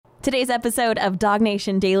Today's episode of Dog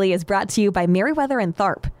Nation Daily is brought to you by Merriweather and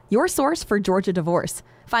Tharp, your source for Georgia divorce.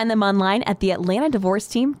 Find them online at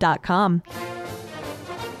theatlantadivorceteam.com.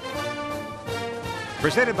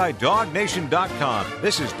 Presented by DogNation.com.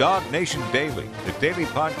 This is Dog Nation Daily, the daily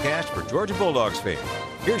podcast for Georgia Bulldogs fans.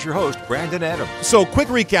 Here's your host, Brandon Adams. So, quick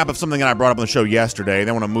recap of something that I brought up on the show yesterday. Then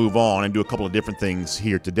I want to move on and do a couple of different things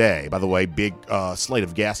here today. By the way, big slate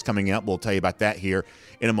of guests coming up. We'll tell you about that here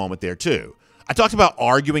in a moment there, too. I talked about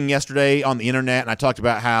arguing yesterday on the internet, and I talked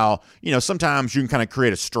about how, sometimes you can kind of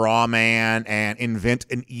create a straw man and invent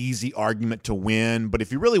an easy argument to win. But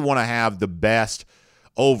if you really want to have the best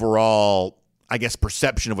overall,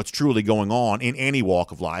 perception of what's truly going on in any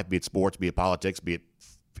walk of life, be it sports, be it politics, be it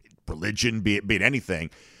religion, be it anything,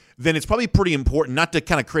 then it's probably pretty important not to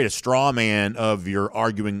kind of create a straw man of your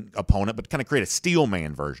arguing opponent, but kind of create a steel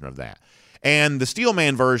man version of that. And the steel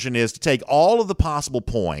man version is to take all of the possible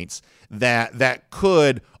points that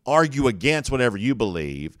could argue against whatever you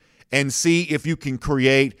believe and see if you can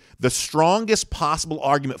create the strongest possible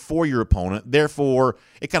argument for your opponent. Therefore,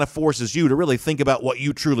 it kind of forces you to really think about what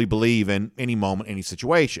you truly believe in any moment, any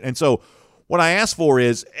situation. And so what I asked for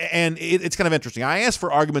is, and it's kind of interesting, I asked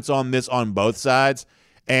for arguments on this on both sides,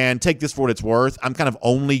 and take this for what it's worth. I'm kind of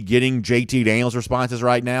only getting JT Daniels' responses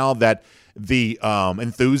right now, that the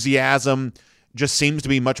enthusiasm just seems to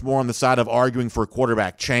be much more on the side of arguing for a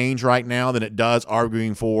quarterback change right now than it does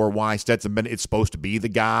arguing for why Stetson Bennett is supposed to be the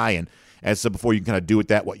guy. And as I said before, you can kind of do with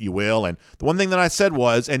that what you will. And the one thing that I said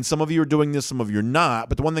was, and some of you are doing this, some of you are not,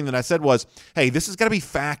 but the one thing that I said was, hey, this has got to be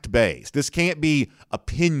fact-based. This can't be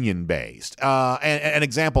opinion-based. And an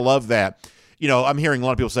example of that, I'm hearing a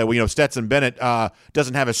lot of people say, well, Stetson Bennett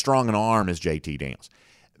doesn't have as strong an arm as JT Daniels.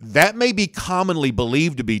 That may be commonly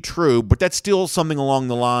believed to be true, but that's still something along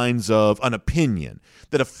the lines of an opinion.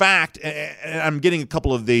 That a fact, and I'm getting a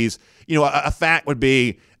couple of these, a fact would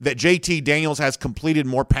be that JT Daniels has completed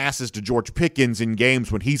more passes to George Pickens in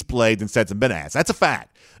games when he's played than Stetson Bennett has. That's a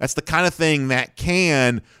fact. That's the kind of thing that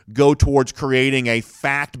can go towards creating a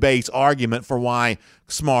fact-based argument for why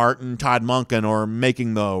Smart and Todd Monken are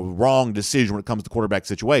making the wrong decision when it comes to the quarterback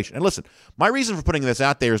situation. And listen, my reason for putting this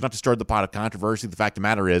out there is not to stir the pot of controversy. The fact of the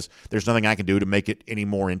matter is there's nothing I can do to make it any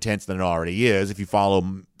more intense than it already is. If you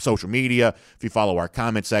follow social media, if you follow our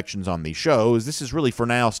comment sections on these shows, this is really, for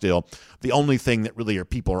now still, the only thing that really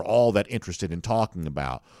people are all that interested in talking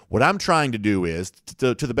about. What I'm trying to do is,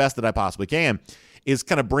 to the best that I possibly can, is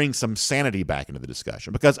kind of bring some sanity back into the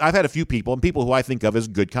discussion, because I've had a few people, and people who I think of as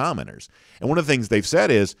good commenters, and one of the things they've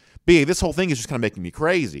said is, B, this whole thing is just kind of making me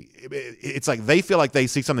crazy. It's like they feel like they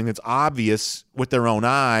see something that's obvious with their own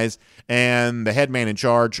eyes, and the head man in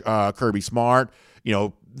charge, Kirby Smart,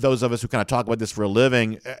 those of us who kind of talk about this for a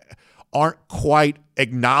living, aren't quite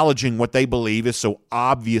acknowledging what they believe is so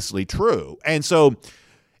obviously true. And so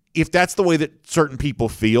if that's the way that certain people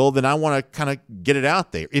feel, then I want to kind of get it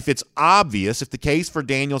out there. If it's obvious, if the case for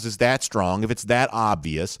Daniels is that strong, if it's that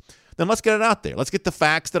obvious, then let's get it out there. Let's get the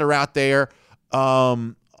facts that are out there,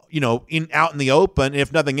 out in the open. And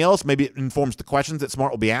if nothing else, maybe it informs the questions that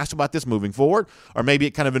Smart will be asked about this moving forward, or maybe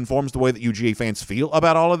it kind of informs the way that UGA fans feel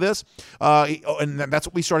about all of this. And that's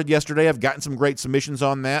what we started yesterday. I've gotten some great submissions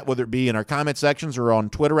on that, whether it be in our comment sections or on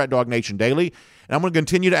Twitter at Dog Nation Daily. And I'm going to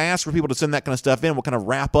continue to ask for people to send that kind of stuff in. We'll kind of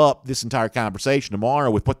wrap up this entire conversation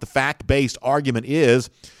tomorrow with what the fact-based argument is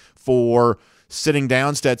for sitting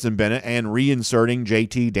down Stetson Bennett and reinserting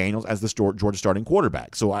JT Daniels as the Georgia starting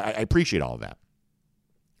quarterback. So I appreciate all of that.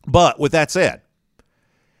 But with that said,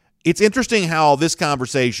 it's interesting how this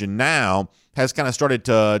conversation now has kind of started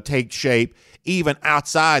to take shape even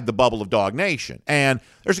outside the bubble of Dog Nation. And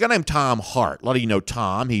there's a guy named Tom Hart. A lot of you know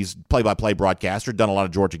Tom. He's play-by-play broadcaster, done a lot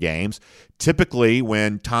of Georgia games. Typically,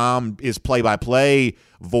 when Tom is play-by-play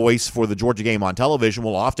voice for the Georgia game on television,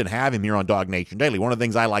 we'll often have him here on Dog Nation Daily. One of the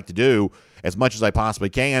things I like to do as much as I possibly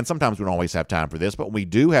can, sometimes we don't always have time for this, but when we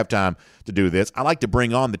do have time to do this, I like to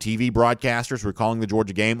bring on the TV broadcasters who are calling the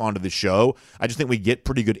Georgia game onto the show. I just think we get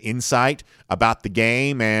pretty good insight about the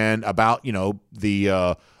game and about,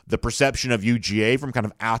 the perception of UGA from kind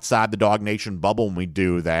of outside the Dog Nation bubble when we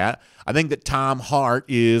do that. I think that Tom Hart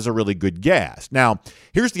is a really good guest. Now,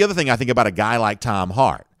 here's the other thing I think about a guy like Tom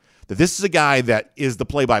Hart, that this is a guy that is the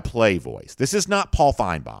play-by-play voice. This is not Paul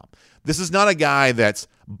Feinbaum. This is not a guy that's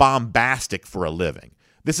bombastic for a living.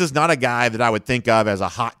 This is not a guy that I would think of as a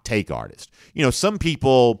hot take artist. Some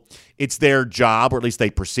people, it's their job, or at least they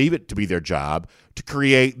perceive it to be their job, to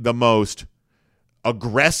create the most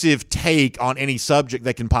aggressive take on any subject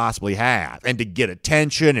they can possibly have, and to get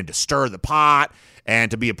attention and to stir the pot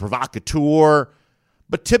and to be a provocateur.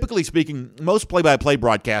 But typically speaking, most play-by-play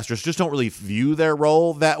broadcasters just don't really view their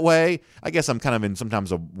role that way. I guess I'm kind of in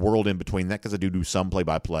sometimes a world in between that because I do some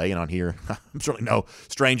play-by-play, and on here I'm certainly no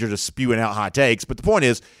stranger to spewing out hot takes. But the point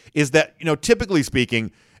is that, typically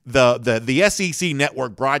speaking, the SEC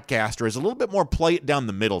network broadcaster is a little bit more play it down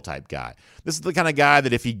the middle type guy. This is the kind of guy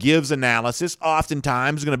that if he gives analysis,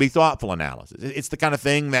 oftentimes is going to be thoughtful analysis. It's the kind of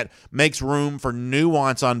thing that makes room for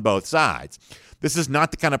nuance on both sides. This is not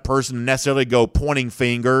the kind of person to necessarily go pointing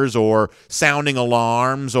fingers or sounding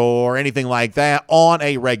alarms or anything like that on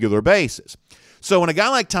a regular basis. So when a guy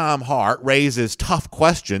like Tom Hart raises tough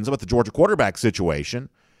questions about the Georgia quarterback situation,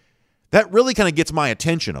 that really kind of gets my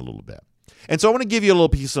attention a little bit. And so I want to give you a little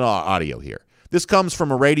piece of audio here. This comes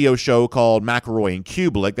from a radio show called McElroy and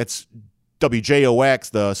Kubelik. That's WJOX,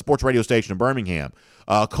 the sports radio station in Birmingham.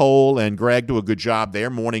 Cole and Greg do a good job there.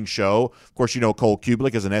 Morning show. Of course, Cole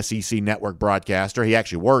Kubelik is an SEC network broadcaster. He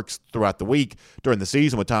actually works throughout the week during the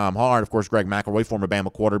season with Tom Hart. Of course, Greg McElroy, former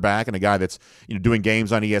Bama quarterback, and a guy that's doing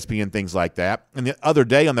games on ESPN, things like that. And the other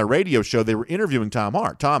day on their radio show, they were interviewing Tom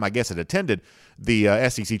Hart. Tom, I guess, had attended the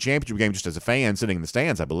SEC championship game just as a fan, sitting in the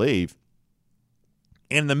stands, I believe.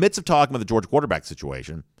 And in the midst of talking about the Georgia quarterback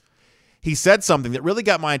situation, he said something that really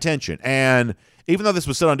got my attention. And even though this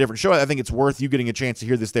was said on a different show, I think it's worth you getting a chance to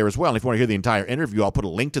hear this there as well. And if you want to hear the entire interview, I'll put a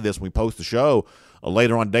link to this when we post the show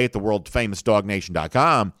later on today at the world-famous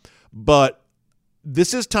DogNation.com. But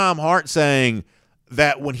this is Tom Hart saying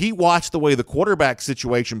that when he watched the way the quarterback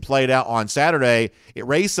situation played out on Saturday, it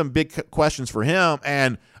raised some big questions for him.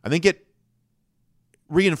 And I think it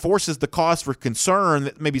reinforces the cause for concern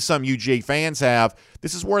that maybe some UGA fans have.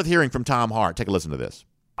 This is worth hearing from Tom Hart. Take a listen to this.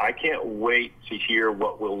 I can't wait to hear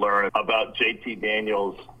what we'll learn about JT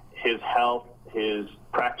Daniels, his health, his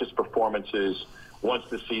practice performances once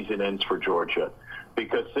the season ends for Georgia.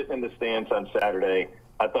 Because sitting in the stands on Saturday,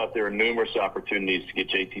 I thought there were numerous opportunities to get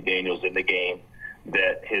JT Daniels in the game,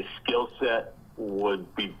 that his skill set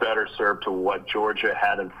would be better served to what Georgia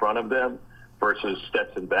had in front of them versus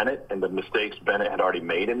Stetson Bennett and the mistakes Bennett had already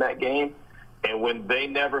made in that game. And when they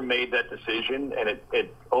never made that decision, and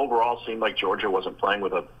it overall seemed like Georgia wasn't playing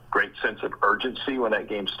with a great sense of urgency when that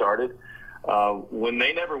game started, when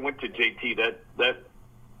they never went to JT, that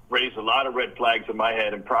raised a lot of red flags in my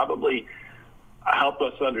head and probably helped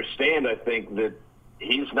us understand, I think, that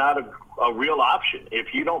he's not a real option.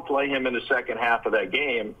 If you don't play him in the second half of that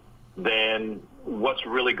game, then what's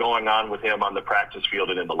really going on with him on the practice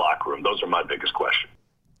field and in the locker room? Those are my biggest questions.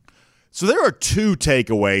 So there are two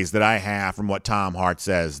takeaways that I have from what Tom Hart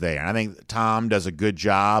says there. And I think Tom does a good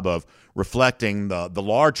job of reflecting the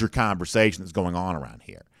larger conversation that's going on around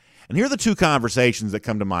here. And here are the two conversations that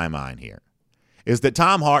come to my mind here. Is that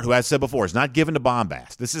Tom Hart, who I said before, is not given to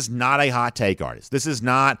bombast. This is not a hot take artist. This is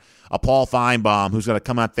not a Paul Feinbaum who's going to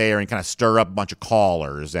come out there and kind of stir up a bunch of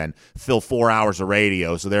callers and fill 4 hours of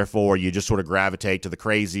radio, so therefore you just sort of gravitate to the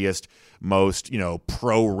craziest, most,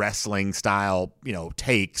 pro wrestling style,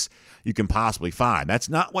 takes you can possibly find. That's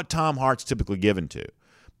not what Tom Hart's typically given to.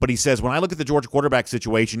 But he says, when I look at the Georgia quarterback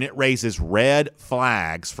situation, it raises red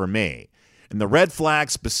flags for me. And the red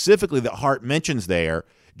flags specifically that Hart mentions there,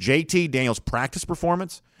 JT Daniels' practice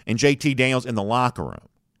performance and JT Daniels in the locker room.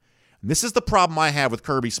 And this is the problem I have with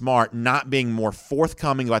Kirby Smart not being more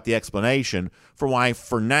forthcoming about the explanation for why,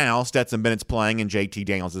 for now, Stetson Bennett's playing and JT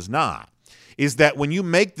Daniels is not. Is that when you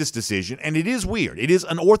make this decision, and it is weird, it is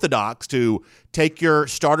unorthodox to take your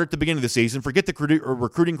starter at the beginning of the season, forget the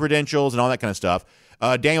recruiting credentials and all that kind of stuff.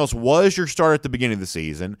 Daniels was your starter at the beginning of the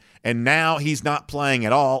season, and now he's not playing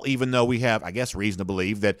at all, even though we have, I guess, reason to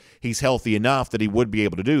believe that he's healthy enough that he would be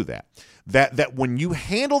able to do that. That when you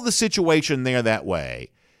handle the situation there that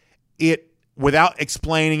way, it, without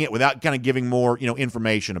explaining it, without kind of giving more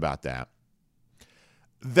information about that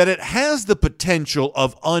it has the potential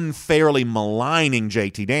of unfairly maligning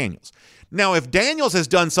JT Daniels. Now, if Daniels has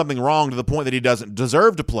done something wrong to the point that he doesn't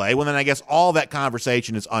deserve to play, well, then I guess all that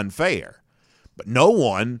conversation is unfair. But no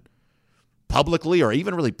one publicly or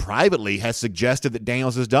even really privately has suggested that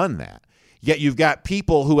Daniels has done that. Yet you've got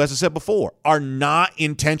people who, as I said before, are not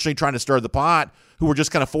intentionally trying to stir the pot, who are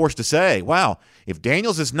just kind of forced to say, wow, if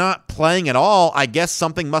Daniels is not playing at all, I guess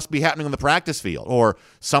something must be happening on the practice field or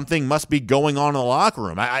something must be going on in the locker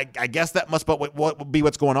room. I guess that must be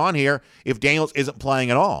what's going on here if Daniels isn't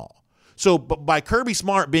playing at all. So by Kirby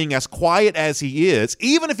Smart being as quiet as he is,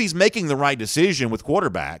 even if he's making the right decision with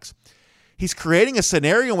quarterbacks, he's creating a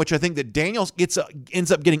scenario in which I think that Daniels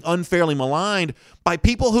ends up getting unfairly maligned by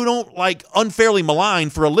people who don't like unfairly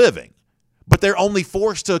malign for a living. But they're only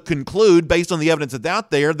forced to conclude, based on the evidence that's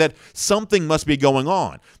out there, that something must be going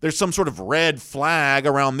on. There's some sort of red flag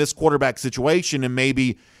around this quarterback situation, and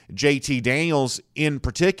maybe JT Daniels in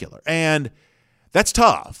particular. And that's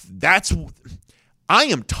tough. I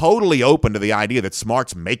am totally open to the idea that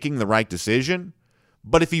Smart's making the right decision.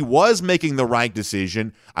 But if he was making the right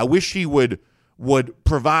decision, I wish he would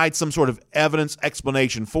provide some sort of evidence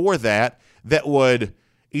explanation for that would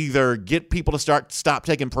either get people to stop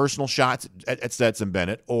taking personal shots at Stetson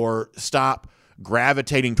Bennett or stop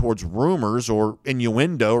gravitating towards rumors or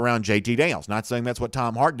innuendo around JT Daniels. Not saying that's what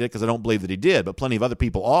Tom Hart did, because I don't believe that he did, but plenty of other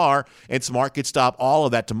people are, and Smart could stop all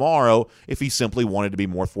of that tomorrow if he simply wanted to be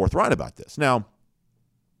more forthright about this. Now,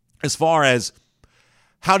 as far as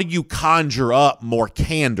how do you conjure up more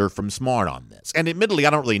candor from Smart on this? And admittedly,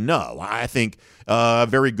 I don't really know. I think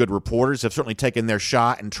very good reporters have certainly taken their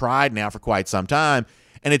shot and tried now for quite some time,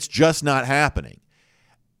 and it's just not happening.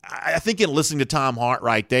 I think in listening to Tom Hart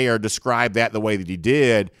right there describe that the way that he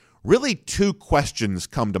did, really two questions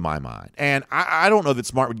come to my mind. And I don't know that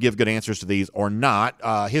Smart would give good answers to these or not.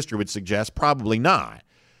 History would suggest probably not.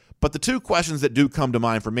 But the two questions that do come to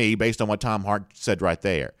mind for me, based on what Tom Hart said right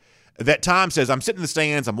there, that Tom says, I'm sitting in the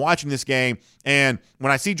stands, I'm watching this game, and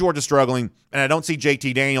when I see Georgia struggling and I don't see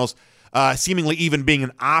JT Daniels seemingly even being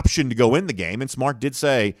an option to go in the game, and Smart did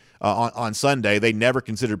say on Sunday they never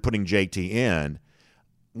considered putting JT in.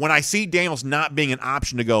 When I see Daniels not being an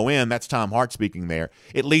option to go in, that's Tom Hart speaking there,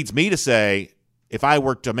 it leads me to say, if I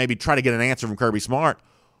were to maybe try to get an answer from Kirby Smart,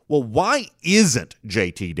 well, why isn't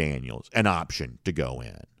JT Daniels an option to go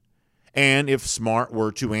in? And if Smart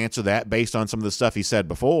were to answer that based on some of the stuff he said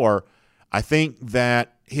before, I think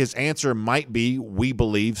that his answer might be, we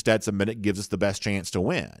believe Stetson Bennett gives us the best chance to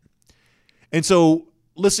win. And so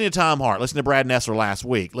listening to Tom Hart, listening to Brad Nessler last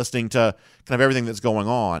week, listening to kind of everything that's going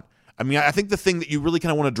on, I mean, I think the thing that you really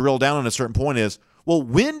kind of want to drill down on at a certain point is, well,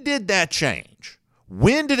 when did that change?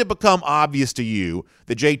 When did it become obvious to you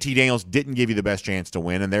that JT Daniels didn't give you the best chance to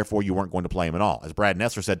win and therefore you weren't going to play him at all? As Brad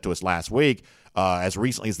Nessler said to us last week, as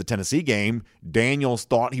recently as the Tennessee game, Daniels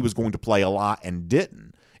thought he was going to play a lot and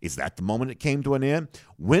didn't. Is that the moment it came to an end?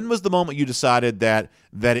 When was the moment you decided that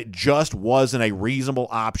it just wasn't a reasonable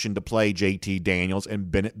option to play JT Daniels and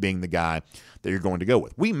Bennett being the guy that you're going to go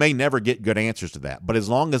with? We may never get good answers to that, but as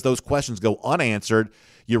long as those questions go unanswered,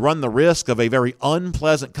 you run the risk of a very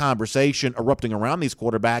unpleasant conversation erupting around these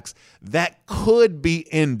quarterbacks that could be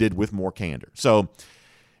ended with more candor. So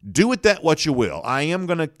do with that what you will. I am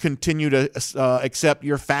going to continue to accept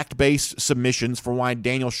your fact-based submissions for why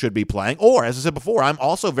Daniels should be playing. Or, as I said before, I'm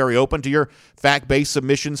also very open to your fact-based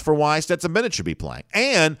submissions for why Stetson Bennett should be playing.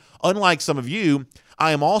 And, unlike some of you,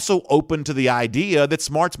 I am also open to the idea that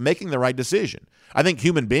Smart's making the right decision. I think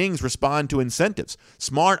human beings respond to incentives.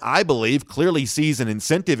 Smart, I believe, clearly sees an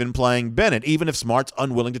incentive in playing Bennett, even if Smart's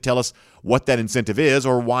unwilling to tell us what that incentive is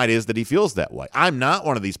or why it is that he feels that way. I'm not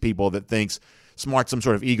one of these people that thinks Smart's some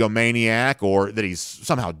sort of egomaniac or that he's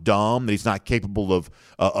somehow dumb, that he's not capable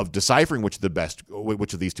of deciphering which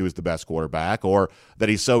of these two is the best quarterback, or that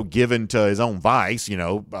he's so given to his own vice,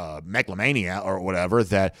 megalomania or whatever,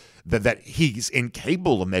 that he's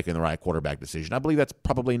incapable of making the right quarterback decision. I believe that's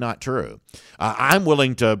probably not true. I'm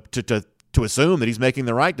willing to assume that he's making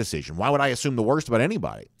the right decision. Why would I assume the worst about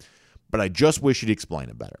anybody? But I just wish he'd explain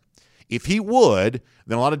it better. If he would,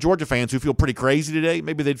 then a lot of Georgia fans who feel pretty crazy today,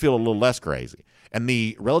 maybe they'd feel a little less crazy. And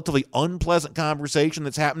the relatively unpleasant conversation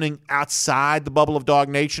that's happening outside the bubble of Dog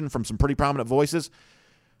Nation from some pretty prominent voices,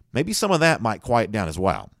 maybe some of that might quiet down as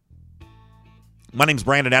well. My name's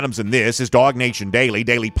Brandon Adams, and this is Dog Nation Daily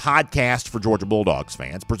podcast for Georgia Bulldogs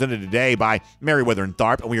fans, presented today by Merriweather and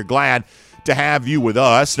Tharp, and we are glad to have you with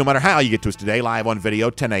us, no matter how you get to us today, live on video,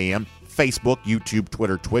 10 a.m., Facebook, YouTube,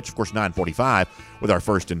 Twitter, Twitch, of course, 9:45 with our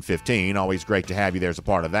First and 15. Always great to have you there as a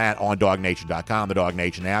part of that on DogNation.com, the Dog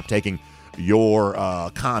Nation app, taking your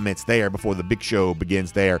comments there before the big show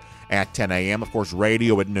begins there at 10 a.m. Of course,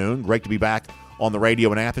 radio at noon. Great to be back on the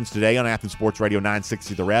radio in Athens today on Athens Sports Radio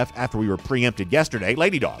 960 The Ref after we were preempted yesterday.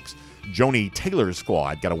 Lady Dogs, Joni Taylor's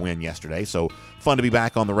squad got a win yesterday, so fun to be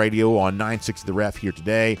back on the radio on 960 The Ref here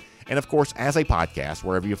today. And, of course, as a podcast,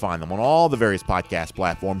 wherever you find them on all the various podcast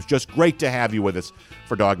platforms. Just great to have you with us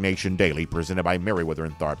for Dog Nation Daily, presented by Merriweather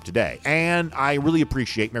and Tharp today. And I really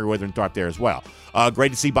appreciate Merriweather and Tharp there as well.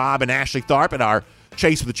 Great to see Bob and Ashley Tharp at our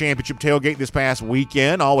Chase for the Championship tailgate this past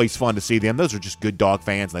weekend. Always fun to see them. Those are just good dog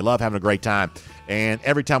fans. They love having a great time. And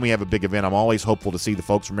every time we have a big event, I'm always hopeful to see the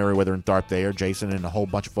folks from Merriweather and Tharp there. Jason and a whole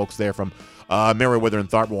bunch of folks there from Merriweather and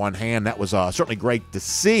Tharp were on hand. That was certainly great to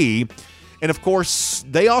see. And, of course,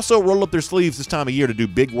 they also roll up their sleeves this time of year to do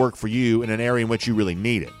big work for you in an area in which you really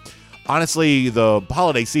need it. Honestly, the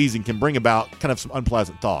holiday season can bring about kind of some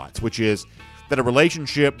unpleasant thoughts, which is that a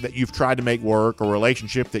relationship that you've tried to make work, or a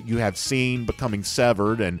relationship that you have seen becoming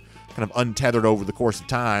severed and kind of untethered over the course of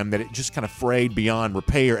time, that it just kind of frayed beyond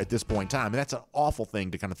repair at this point in time. And that's an awful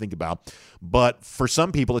thing to kind of think about. But for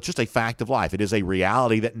some people, it's just a fact of life. It is a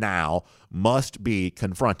reality that now must be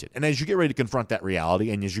confronted. And as you get ready to confront that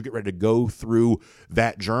reality, and as you get ready to go through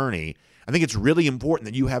that journey, I think it's really important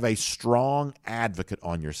that you have a strong advocate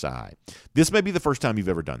on your side. This may be the first time you've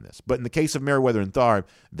ever done this, but in the case of Merriweather and Tharp,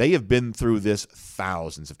 they have been through this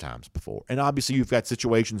thousands of times before. And obviously you've got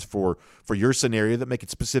situations for your scenario that make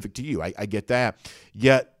it specific to you. I get that.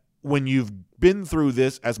 Yet when you've been through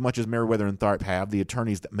this as much as Merriweather and Tharp have, the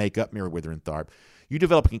attorneys that make up Merriweather and Tharp, you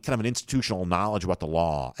develop kind of an institutional knowledge about the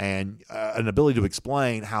law and an ability to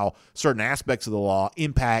explain how certain aspects of the law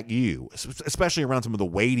impact you, especially around some of the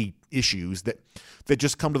weighty issues that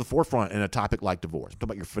just come to the forefront in a topic like divorce. I'm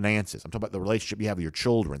talking about your finances. I'm talking about the relationship you have with your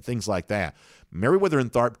children, things like that. Merriweather and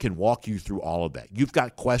Tharp can walk you through all of that. You've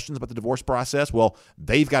got questions about the divorce process? Well,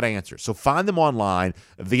 they've got answers. So find them online,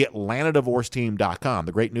 theatlantadivorceteam.com.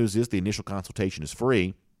 The great news is the initial consultation is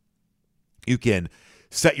free. You can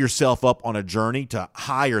set yourself up on a journey to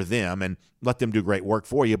hire them and let them do great work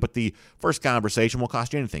for you. But the first conversation won't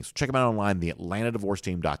cost you anything. So check them out online,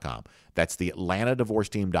 theatlantadivorceteam.com. That's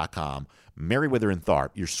theatlantadivorceteam.com. Merriweather and Tharp,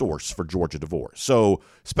 your source for Georgia divorce. So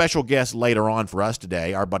special guest later on for us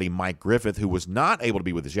today, our buddy Mike Griffith, who was not able to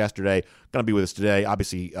be with us yesterday, going to be with us today.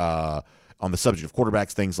 Obviously, on the subject of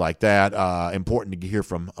quarterbacks, things like that. Important to hear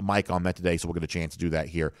from Mike on that today, so we'll get a chance to do that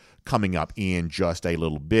here coming up in just a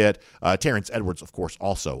little bit. Terrence Edwards, of course,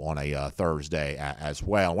 also on a Thursday as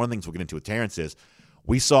well. One of the things we'll get into with Terrence is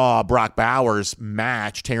we saw Brock Bowers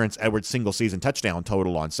match Terrence Edwards' single-season touchdown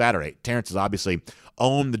total on Saturday. Terrence has obviously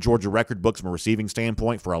owned the Georgia record books from a receiving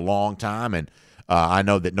standpoint for a long time, and I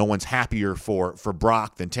know that no one's happier for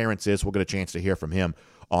Brock than Terrence is. We'll get a chance to hear from him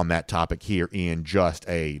on that topic here in just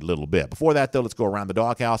a little bit. Before that, though, let's go around the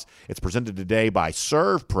doghouse. It's presented today by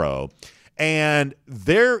ServPro. And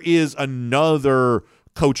there is another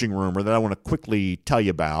coaching rumor that I want to quickly tell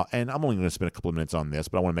you about. And I'm only going to spend a couple of minutes on this,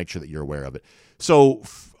 but I want to make sure that you're aware of it. So,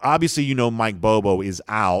 obviously, you know Mike Bobo is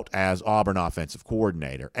out as Auburn offensive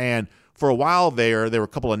coordinator. And for a while there were a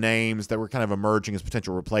couple of names that were kind of emerging as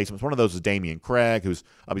potential replacements. One of those is Damian Craig, who's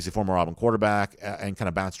obviously former Auburn quarterback and kind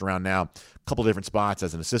of bounced around now a couple of different spots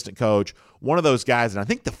as an assistant coach. One of those guys, and I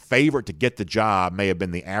think the favorite to get the job may have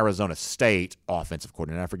been the Arizona State offensive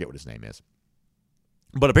coordinator. I forget what his name is.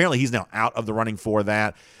 But apparently he's now out of the running for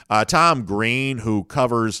that. Tom Green, who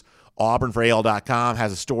covers Auburn for AL.com,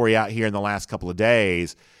 has a story out here in the last couple of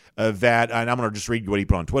days that, and I'm going to just read what he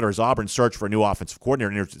put on Twitter, is Auburn's search for a new offensive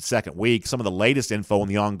coordinator enters its second week. Some of the latest info on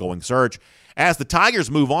the ongoing search as the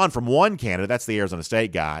Tigers move on from one candidate, that's the Arizona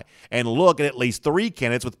State guy, and look at least three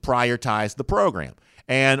candidates with prior ties to the program.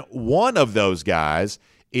 And one of those guys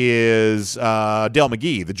is Dell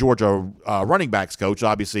McGee, the Georgia running backs coach,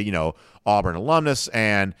 obviously, you know, Auburn alumnus,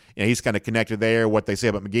 and you know, he's kind of connected there. What they say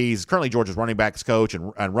about McGee, he's currently Georgia's running backs coach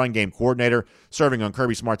and run game coordinator, serving on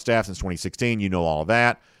Kirby Smart's staff since 2016. You know all of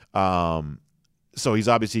that. So he's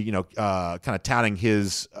obviously, you know, kind of touting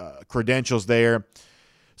his credentials there.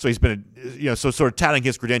 So he's been, you know, sort of touting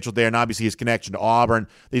his credentials there, and obviously his connection to Auburn.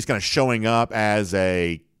 He's kind of showing up as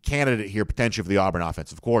a candidate here potentially for the Auburn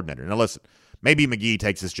offensive coordinator. Now, listen, maybe McGee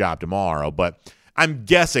takes this job tomorrow, but I'm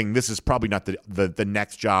guessing this is probably not the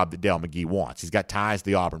next job that Dell McGee wants. He's got ties to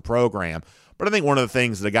the Auburn program. But I think one of the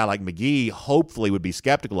things that a guy like McGee hopefully would be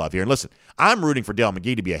skeptical of here, and listen, I'm rooting for Dell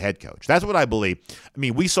McGee to be a head coach. That's what I believe. I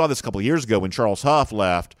mean, we saw this a couple of years ago when Charles Huff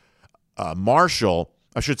left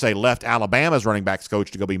left Alabama's running backs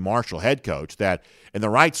coach to go be Marshall head coach, that in the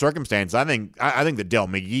right circumstance, I think that Dell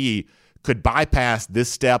McGee could bypass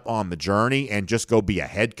this step on the journey and just go be a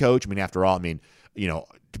head coach. I mean, after all, you know,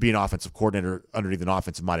 to be an offensive coordinator underneath an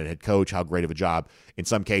offensive-minded head coach, how great of a job in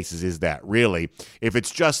some cases is that, really? If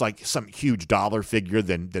it's just like some huge dollar figure,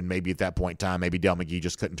 then maybe at that point in time, maybe Dell McGee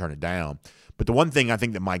just couldn't turn it down. But the one thing I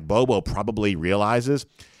think that Mike Bobo probably realizes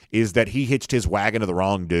is that he hitched his wagon to the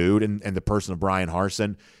wrong dude and the person of Brian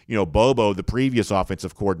Harsin. You know, Bobo, the previous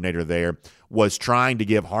offensive coordinator there, was trying to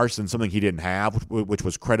give Harsin something he didn't have, which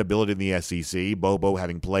was credibility in the SEC. Bobo,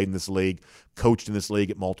 having played in this league, coached in this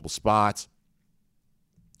league at multiple spots.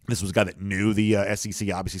 This was a guy that knew the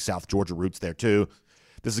SEC, obviously South Georgia roots there too.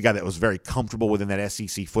 This is a guy that was very comfortable within that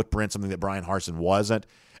SEC footprint, something that Brian Harsin wasn't.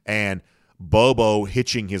 And Bobo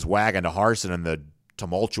hitching his wagon to Harsin in the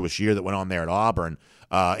tumultuous year that went on there at Auburn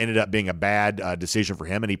ended up being a bad decision for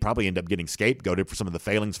him, and he probably ended up getting scapegoated for some of the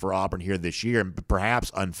failings for Auburn here this year, and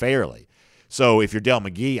perhaps unfairly. So if you're Dell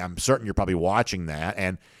McGee, I'm certain you're probably watching that.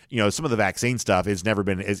 And some of the vaccine stuff has never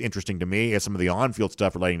been as interesting to me as some of the on-field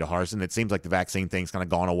stuff relating to Harsin. It seems like the vaccine thing's kind of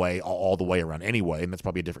gone away all the way around anyway, and that's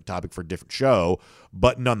probably a different topic for a different show.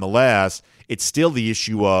 But nonetheless, it's still the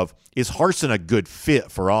issue of, is Harsin a good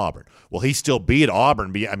fit for Auburn? Will he still be at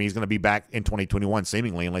Auburn? He's going to be back in 2021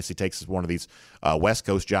 seemingly, unless he takes one of these West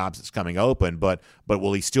Coast jobs that's coming open. But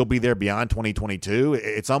will he still be there beyond 2022?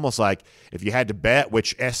 It's almost like if you had to bet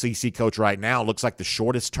which SEC coach right now looks like the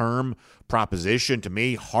shortest term proposition, to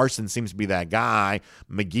me, Harsin seems to be that guy.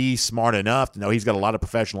 McGee's smart enough to know he's got a lot of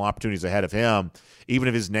professional opportunities ahead of him. Even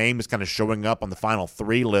if his name is kind of showing up on the final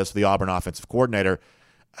 3 list of the Auburn offensive coordinator,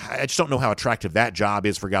 I just don't know how attractive that job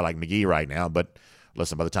is for a guy like McGee right now. But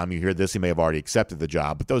listen, by the time you hear this, he may have already accepted the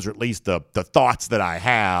job. But those are at least the thoughts that I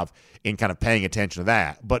have in kind of paying attention to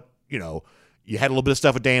that. But, you had a little bit of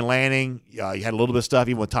stuff with Dan Lanning. You had a little bit of stuff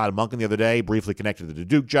even with Todd Monken the other day, briefly connected to the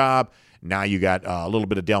Duke job. Now you got a little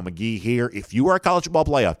bit of Del McGee here. If you are a college football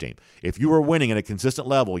playoff team, if you are winning at a consistent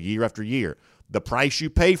level year after year, the price you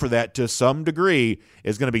pay for that to some degree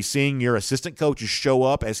is going to be seeing your assistant coaches show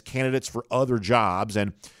up as candidates for other jobs.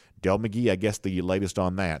 And Del McGee, I guess, the latest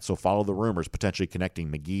on that. So follow the rumors potentially connecting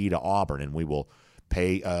McGee to Auburn, and we will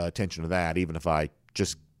pay attention to that, even if I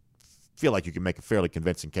just feel like you can make a fairly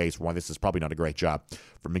convincing case for why this is probably not a great job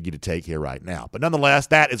for McGee to take here right now. But nonetheless,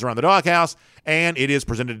 that is Around the Doghouse, and it is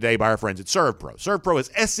presented today by our friends at ServPro. ServPro is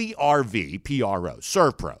ServPro,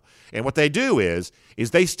 ServPro. And what they do is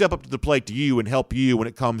they step up to the plate to you and help you when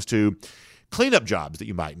it comes to cleanup jobs that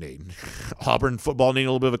you might need. Auburn football needing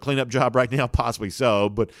a little bit of a cleanup job right now, possibly so,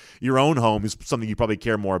 but your own home is something you probably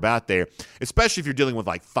care more about there, especially if you're dealing with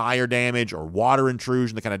like fire damage or water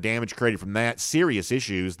intrusion, the kind of damage created from that, serious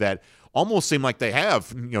issues that almost seem like they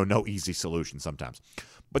have no easy solution sometimes.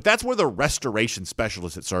 But that's where the restoration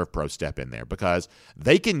specialists at ServPro step in there, because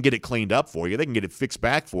they can get it cleaned up for you, they can get it fixed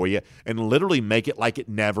back for you, and literally make it like it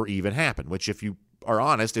never even happened, which, if you are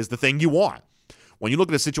honest, is the thing you want. When you look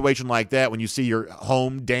at a situation like that, when you see your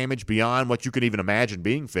home damaged beyond what you could even imagine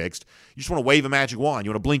being fixed, you just want to wave a magic wand.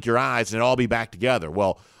 You want to blink your eyes and it all be back together.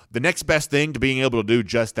 Well, the next best thing to being able to do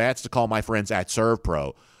just that is to call my friends at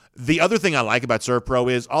ServPro. The other thing I like about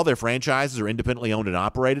ServPro is all their franchises are independently owned and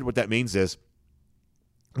operated. What that means is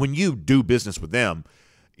when you do business with them,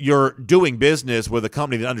 you're doing business with a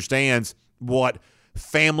company that understands what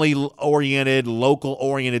family-oriented,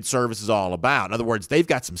 local-oriented service is all about. In other words, they've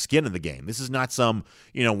got some skin in the game. This is not some,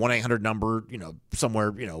 1-800 number, somewhere,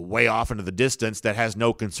 way off into the distance that has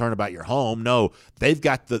no concern about your home. No, they've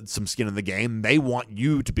got some skin in the game. They want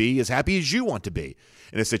you to be as happy as you want to be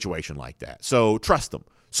in a situation like that. So trust them.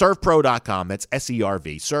 ServPro.com, that's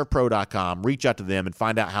SERV, ServPro.com. Reach out to them and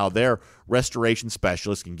find out how their restoration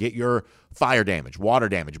specialists can get your fire damage, water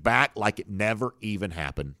damage back like it never even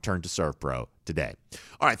happened. Turn to ServPro today.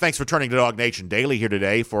 All right, thanks for turning to Dog Nation Daily here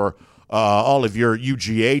today for all of your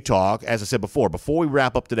UGA talk. As I said before we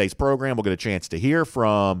wrap up today's program, we'll get a chance to hear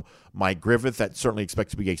from Mike Griffith. That certainly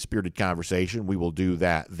expects to be a spirited conversation. We will do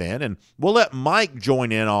that then, and we'll let Mike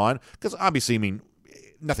join in on, because obviously,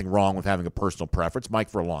 nothing wrong with having a personal preference. Mike,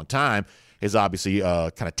 for a long time, has obviously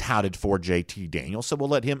kind of touted for JT Daniels, so we'll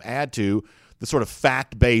let him add to the sort of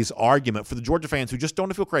fact-based argument for the Georgia fans who just don't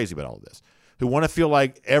want to feel crazy about all of this, who want to feel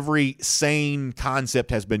like every sane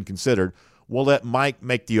concept has been considered. We'll let Mike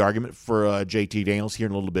make the argument for JT Daniels here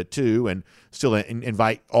in a little bit too, and still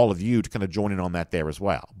invite all of you to kind of join in on that there as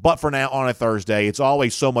well. But for now, on a Thursday, it's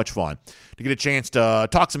always so much fun to get a chance to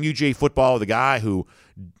talk some UGA football with a guy who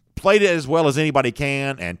played it as well as anybody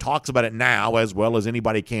can and talks about it now as well as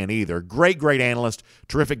anybody can either. Great analyst,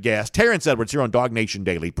 terrific guest. Terrence Edwards here on Dog Nation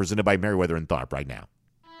Daily, presented by Meriwether and Tharp right now.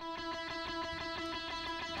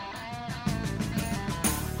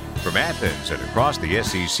 From Athens and across the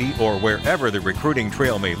SEC or wherever the recruiting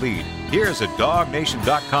trail may lead, here's a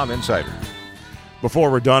DogNation.com insider.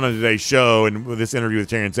 Before we're done on today's show and with this interview with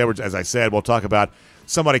Terrence Edwards, as I said, we'll talk about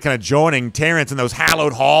somebody kind of joining Terrence in those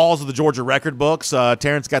hallowed halls of the Georgia record books.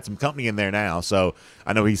 Terrence got some company in there now, so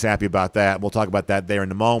I know he's happy about that. We'll talk about that there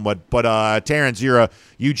in a moment. But Terrence, you're a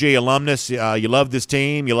UGA alumnus. You love this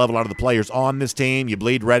team. You love a lot of the players on this team. You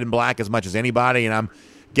bleed red and black as much as anybody, and I'm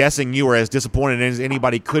guessing you were as disappointed as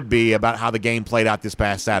anybody could be about how the game played out this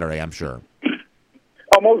past Saturday, I'm sure.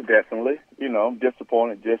 Oh, most definitely. I'm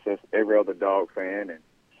disappointed just as every other Dog fan,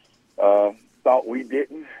 and thought we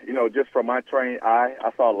didn't. Just from my trained eye,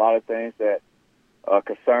 I saw a lot of things that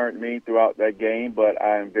concerned me throughout that game, but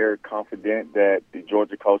I am very confident that the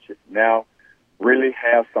Georgia coaches now really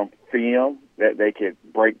have some film that they could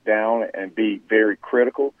break down and be very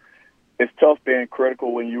critical. It's tough being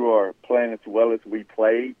critical when you are playing as well as we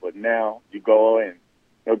played, but now you go and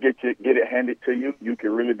get it handed to you, you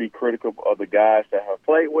can really be critical of the guys that have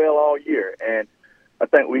played well all year. And I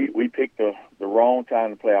think we picked the wrong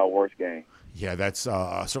time to play our worst game. Yeah, that's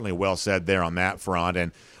certainly well said there on that front.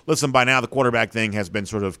 And listen, by now the quarterback thing has been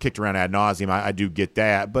sort of kicked around ad nauseum. I do get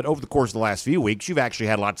that. But over the course of the last few weeks, you've actually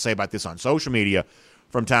had a lot to say about this on social media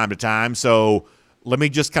from time to time. So let me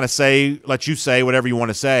just kind of let you say whatever you want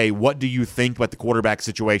to say. What do you think about the quarterback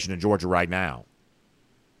situation in Georgia right now?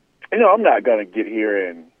 I'm not going to get here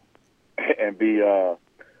and be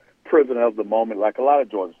prisoner of the moment like a lot of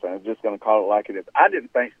Georgia fans. Just going to call it like it is. I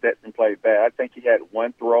didn't think Stetson played bad. I think he had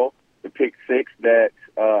one throw, the pick six, that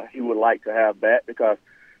he would like to have back because,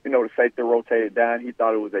 the safety rotated down. He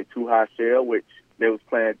thought it was a too high shell, which they was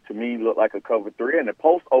playing, to me, looked like a cover three, and the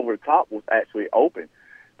post over the top was actually open.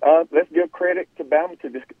 Let's give credit to Bama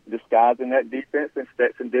to disguising that defense, and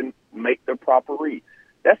Stetson didn't make the proper read.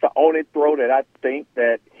 That's the only throw that I think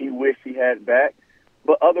that he wished he had back.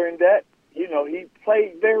 But other than that, he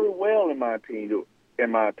played very well in my opinion.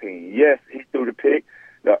 Yes, he threw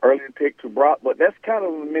the early pick to Brock, but that's kind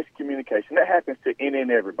of a miscommunication. That happens to any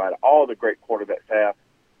and everybody. All the great quarterbacks have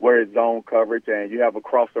where it's zone coverage and you have a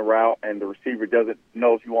crossing route and the receiver doesn't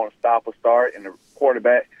know if you want to stop or start and the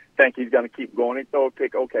quarterback think he's going to keep going and throw a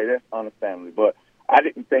pick. Okay, that's understandable. But I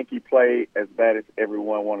didn't think he played as bad as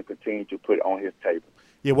everyone wanted to continue to put on his table.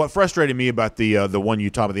 Yeah, what frustrated me about the one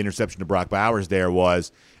you talked about, the interception to Brock Bowers there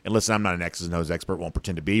was, and listen, I'm not an X's and O's expert, won't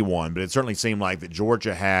pretend to be one, but it certainly seemed like that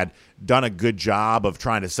Georgia had done a good job of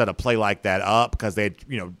trying to set a play like that up because they had,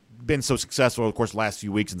 been so successful, of course, the last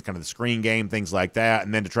few weeks in kind of the screen game, things like that,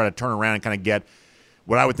 and then to try to turn around and kind of get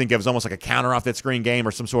what I would think of as almost like a counter off that screen game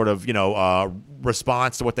or some sort of,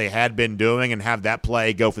 response to what they had been doing and have that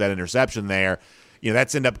play go for that interception there.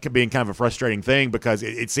 That's ended up being kind of a frustrating thing because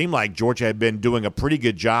it seemed like Georgia had been doing a pretty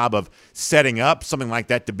good job of setting up something like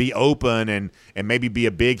that to be open and maybe be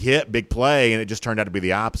a big hit, big play, and it just turned out to be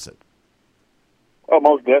the opposite. Oh,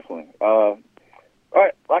 most definitely. All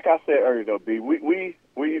right, like I said earlier, though, B,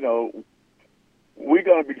 we're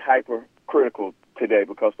going to be hypercritical today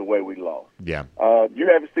because of the way we lost. Yeah. You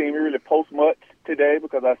haven't seen me really post much today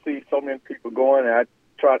because I see so many people going, and I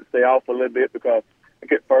try to stay off a little bit because I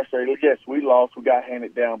get frustrated. Yes, we lost. We got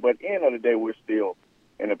handed down. But at the end of the day, we're still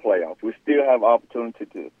in the playoffs. We still have opportunity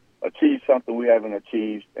to achieve something we haven't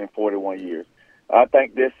achieved in 41 years. I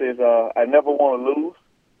think this is I never want to lose.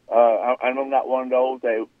 I'm not one of those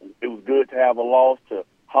that it was good to have a loss to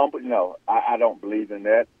humble. No, I don't believe in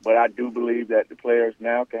that. But I do believe that the players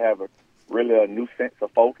now can have a new sense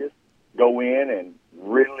of focus, go in and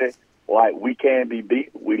really, like, we can be beat.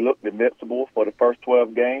 We looked invincible for the first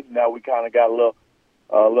 12 games. Now we kind of got a little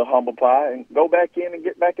humble pie and go back in and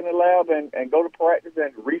get back in the lab and go to practice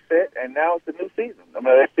and reset. And now it's a new season. I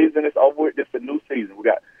mean, that season is over with. It's a new season. We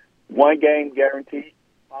got one game guaranteed,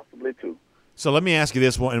 possibly two. So let me ask you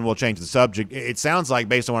this one, and we'll change the subject. It sounds like,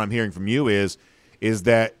 based on what I'm hearing from you, is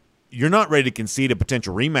that you're not ready to concede a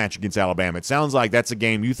potential rematch against Alabama. It sounds like that's a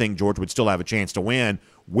game you think Georgia would still have a chance to win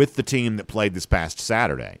with the team that played this past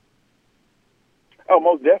Saturday. Oh,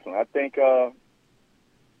 most definitely. I think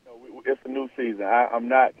it's a new season. I'm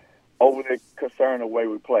not overly concerned the way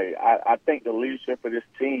we play. I think the leadership of this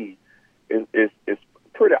team is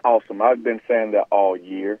pretty awesome. I've been saying that all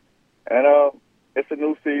year. And it's a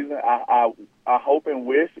new season. I hope and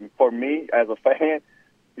wish, for me as a fan,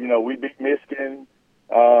 we beat Michigan,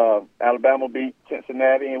 Alabama beat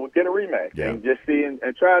Cincinnati, and we'll get a rematch and just see and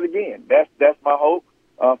try it again. That's my hope.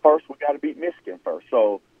 First, we got to beat Michigan first.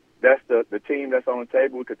 So that's the team that's on the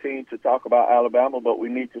table. We continue to talk about Alabama, but we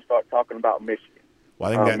need to start talking about Michigan.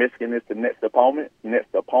 Well, I think Michigan is the next opponent, and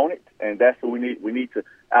that's who we need. We need to.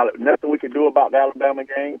 Nothing we can do about the Alabama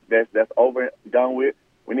game. That's over and done with.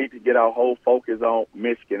 We need to get our whole focus on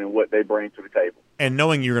Michigan and what they bring to the table. And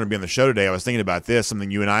knowing you're going to be on the show today, I was thinking about this,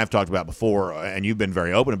 something you and I have talked about before, and you've been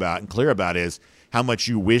very open about and clear about, is how much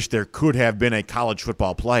you wish there could have been a college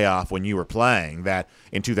football playoff when you were playing. That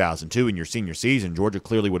in 2002, in your senior season, Georgia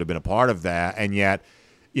clearly would have been a part of that, and yet,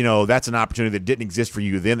 that's an opportunity that didn't exist for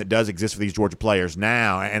you then that does exist for these Georgia players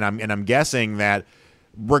now. And I'm guessing that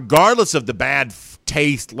regardless of the bad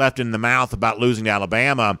taste left in the mouth about losing to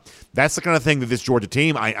Alabama, that's the kind of thing that this Georgia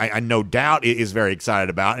team, I no doubt, is very excited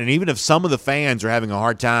about. And even if some of the fans are having a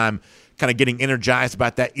hard time kind of getting energized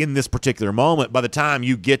about that in this particular moment, by the time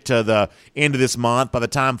you get to the end of this month, by the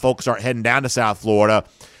time folks start heading down to South Florida,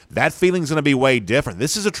 that feeling's going to be way different.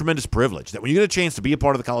 This is a tremendous privilege that when you get a chance to be a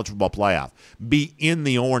part of the college football playoff, be in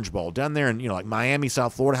the Orange Bowl down there in, like Miami,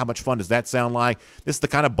 South Florida. How much fun does that sound like? This is the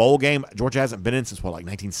kind of bowl game Georgia hasn't been in since, like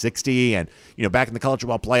 1960. And, back in the college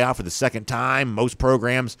football playoff for the second time, most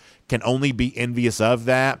programs can only be envious of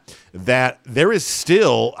that. That there is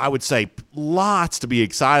still, I would say, lots to be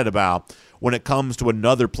excited about when it comes to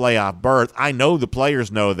another playoff berth. I know the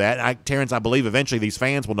players know that. Terrence, I believe eventually these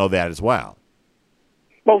fans will know that as well.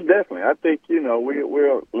 Most definitely. I think,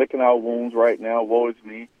 we're licking our wounds right now. Woe is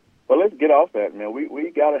me. But let's get off that, man.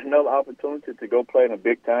 We got another opportunity to go play in a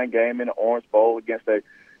big-time game in the Orange Bowl against a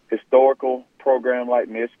historical program like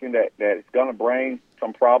Michigan that is going to bring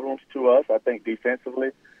some problems to us. I think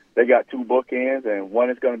defensively they got two bookends, and one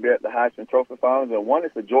is going to be at the Heisman Trophy Finals, and one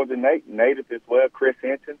is a Georgia native as well, Chris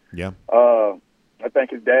Hinton. Yeah. I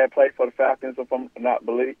think his dad played for the Falcons,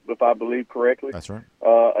 if I believe correctly. That's right.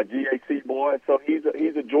 A GAC boy, so he's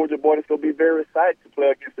a Georgia boy that's going to be very excited to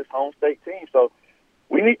play against his home state team. So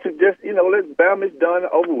we need to just, let's Bama's done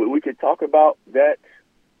over with. We could talk about that.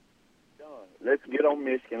 Done. Let's get on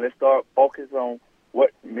Michigan. Let's start focus on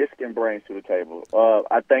what Michigan brings to the table.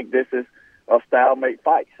 I think this is a stalemate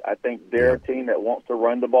fight. I think they're a team that wants to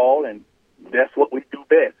run the ball, and that's what we do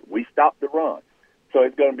best. We stop the run. So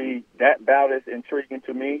it's going to be that bout is intriguing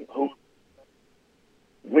to me. Who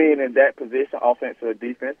win in that position, offense or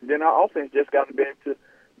defense? And then our offense just got to be able to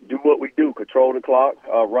do what we do: control the clock,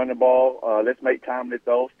 run the ball. Let's make timely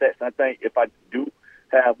throws. Stats. I think if I do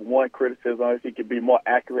have one criticism, is he could be more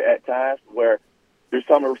accurate at times, where there's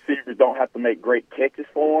some receivers don't have to make great catches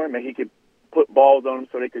for him, and he could put balls on them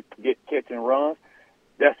so they could get catch and runs.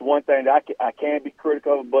 That's one thing that I can be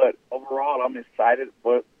critical of, but overall I'm excited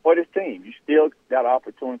for this team. You still got an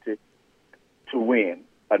opportunity to win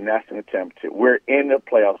a national championship. We're in the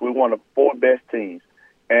playoffs. We're one of the four best teams.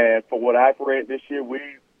 And for what I've read this year, we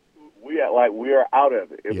act like we are out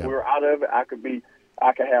of it. If we're out of it, I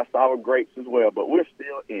could have sour grapes as well, but we're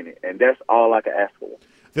still in it, and that's all I can ask for.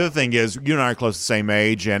 The other thing is, you and I are close to the same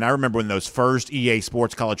age, and I remember when those first EA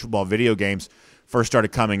Sports college football video games first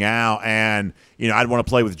started coming out, and I'd want to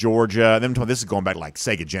play with Georgia. Then this is going back like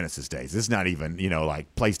Sega Genesis days. This is not even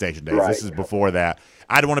like PlayStation days. Right. This is before that.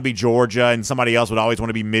 I'd want to be Georgia, and somebody else would always want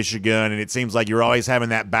to be Michigan, and it seems like you're always having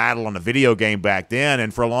that battle on a video game back then.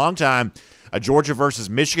 And for a long time, a Georgia versus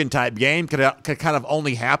Michigan type game could kind of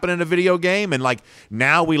only happen in a video game. And like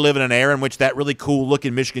now we live in an era in which that really cool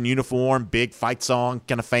looking Michigan uniform, big fight song,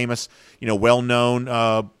 kind of famous, well known,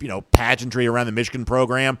 pageantry around the Michigan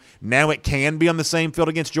program. Now it can be on the same field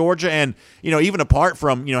against Georgia. And, even apart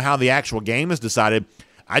from, how the actual game is decided,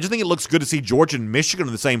 I just think it looks good to see Georgia and Michigan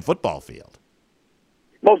on the same football field.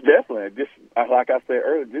 Most definitely. This, like I said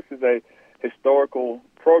earlier, this is a historical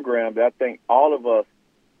program that I think all of us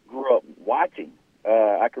grew up watching.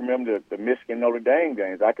 I can remember the Michigan Notre Dame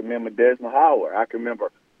games. I can remember Desmond Howard. I can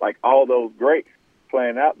remember like all those greats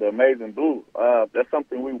playing out the Amazing Blue. That's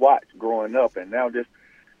something we watched growing up, and now this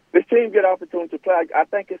team get opportunity to play. I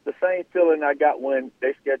think it's the same feeling I got when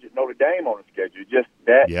they scheduled Notre Dame on the schedule. Just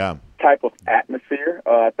that type of atmosphere.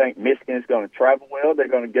 I think Michigan is going to travel well. They're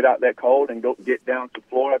going to get out that cold and go get down to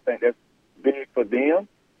Florida. I think that's big for them,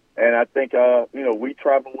 and I think we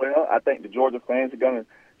travel well. I think the Georgia fans are going to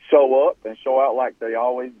show up and show out like they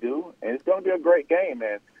always do, and it's going to be a great game,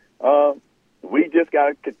 man. We just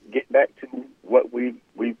got to get back to what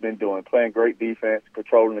we've been doing, playing great defense,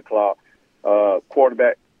 controlling the clock,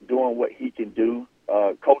 quarterback doing what he can do,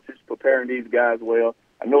 coaches preparing these guys well.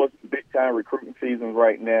 I know it's big-time recruiting season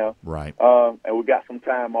right now, right? And we got some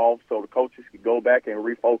time off so the coaches can go back and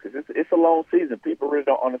refocus. It's a long season. People really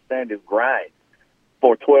don't understand this grind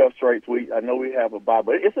for 12 straight weeks. I know we have a bye,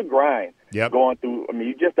 but it's a grind going through. I mean,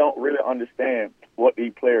 you just don't really understand what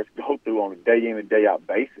these players go through on a day-in and day-out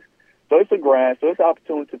basis. So it's a grind. So it's an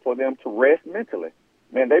opportunity for them to rest mentally.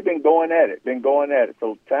 Man, they've been going at it.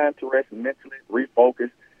 So time to rest mentally, refocus,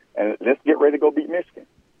 and let's get ready to go beat Michigan.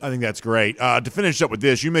 I think that's great. To finish up with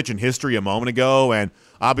this, you mentioned history a moment ago, and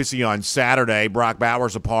obviously on Saturday, Brock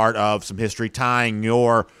Bowers a part of some history, tying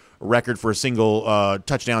your record for a single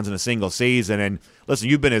touchdowns in a single season. And listen,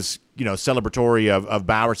 you've been as celebratory of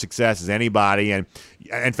Bauer's success as anybody. And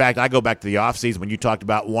in fact, I go back to the offseason when you talked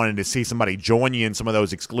about wanting to see somebody join you in some of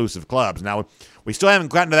those exclusive clubs. Now, we still haven't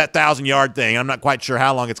gotten to that 1,000-yard thing. I'm not quite sure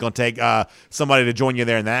how long it's going to take somebody to join you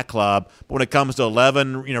there in that club. But when it comes to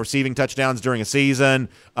 11, receiving touchdowns during a season,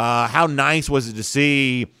 how nice was it to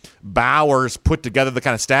see Bowers put together the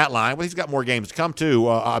kind of stat line? Well, he's got more games to come too.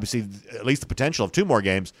 Obviously, at least the potential of 2 more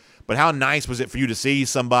games. But how nice was it for you to see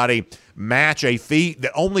somebody match a feat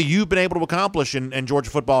that only you've been able to accomplish in Georgia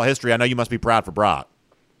football history? I know you must be proud for Brock.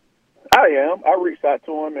 I am. I reached out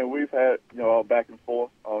to him, and we've had, back and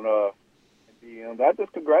forth on DMs. I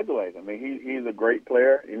just congratulate him. I mean, he's a great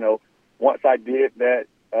player. Once I did that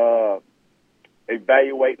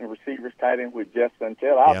evaluating receivers tight end with Jeff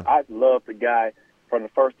Santel, I loved the guy from the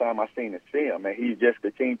first time I seen his film, and he just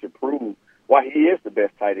continued to prove why he is the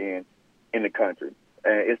best tight end in the country.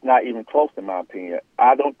 And it's not even close, in my opinion.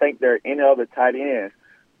 I don't think there are any other tight ends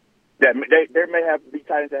that there may be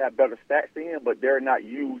tight ends that have better stats than him, but they're not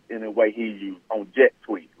used in the way he's used on jet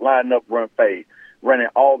sweep, line up, run fade, running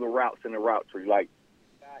all the routes in the route tree. Like,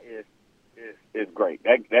 that guy is great.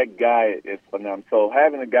 That guy is phenomenal. So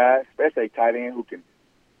having a guy, especially a tight end, who can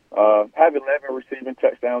have 11 receiving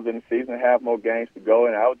touchdowns in the season and have more games to go,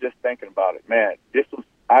 and I was just thinking about it. Man,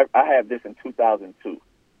 I had this in 2002.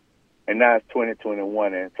 And now it's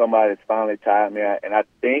 2021, and somebody's finally tied me. And I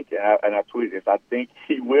think, and I tweeted this, I think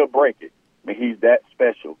he will break it. I mean, he's that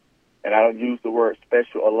special. And I don't use the word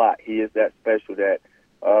special a lot. He is that special that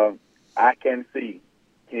I can see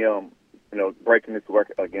him, breaking his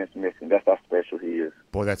record against Michigan. That's how special he is.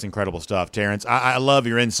 Boy, that's incredible stuff, Terrence. I love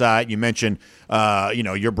your insight. You mentioned,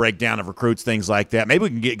 your breakdown of recruits, things like that. Maybe we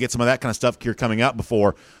can get some of that kind of stuff here coming up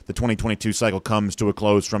before the 2022 cycle comes to a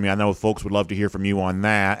close from you. I know folks would love to hear from you on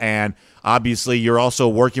that. And obviously, you're also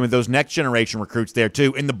working with those next generation recruits there,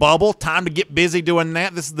 too. In the bubble, time to get busy doing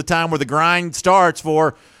that. This is the time where the grind starts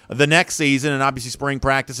for the next season and obviously spring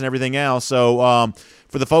practice and everything else. So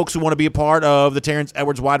for the folks who want to be a part of the Terrence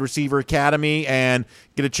Edwards Wide Receiver Academy and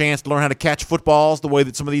get a chance to learn how to catch footballs the way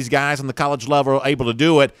that some of these guys on the college level are able to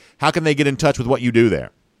do it, how can they get in touch with what you do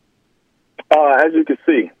there? As you can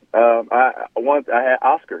see, I had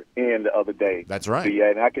Oscar in the other day. That's right.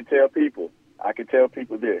 And I can tell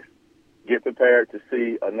people this. Get prepared to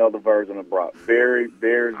see another version of Brock. Very,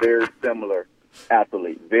 very, very similar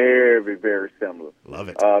athlete. Very, very similar. Love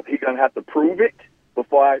it. He's going to have to prove it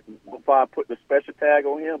before I put the special tag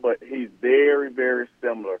on him, but he's very, very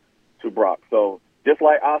similar to Brock. So just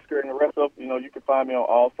like Oscar and the rest of, you can find me on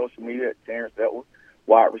all social media at Terrence Edwards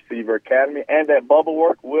Wide Receiver Academy, and that bubble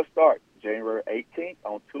work will start January 18th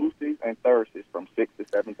on Tuesdays and Thursdays from 6 to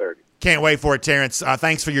 7:30. Can't wait for it, Terrence.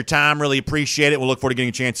 Thanks for your time. Really appreciate it. We'll look forward to getting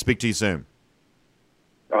a chance to speak to you soon.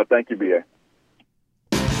 Thank you, B.A.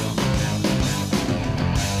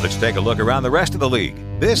 Let's take a look around the rest of the league.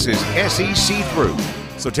 This is SEC Through.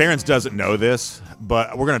 So Terrence doesn't know this,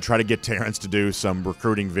 but we're going to try to get Terrence to do some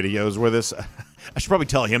recruiting videos with us. I should probably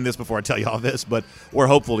tell him this before I tell you all this, but we're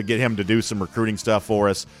hopeful to get him to do some recruiting stuff for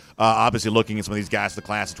us. Obviously, looking at some of these guys for the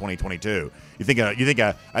class of 2022. You think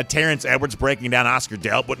a Terrence Edwards breaking down Oscar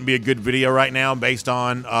Delp wouldn't be a good video right now, based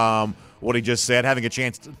on what he just said? Having a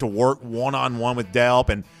chance to work one-on-one with Delp.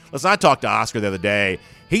 And listen, I talked to Oscar the other day.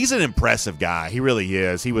 He's an impressive guy. He really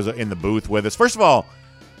is. He was in the booth with us. First of all,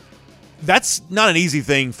 that's not an easy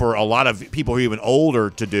thing for a lot of people who are even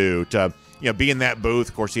older to do, to be in that booth.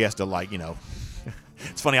 Of course, he has to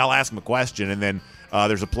it's funny, I'll ask him a question, and then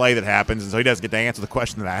there's a play that happens, and so he doesn't get to answer the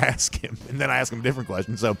question that I ask him, and then I ask him a different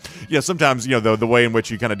question. So, sometimes, the way in which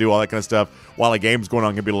you kind of do all that kind of stuff while a game's going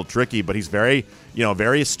on can be a little tricky, but he's very,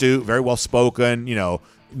 very astute, very well-spoken,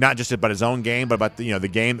 not just about his own game, but about the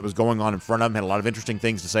game that was going on in front of him. Had a lot of interesting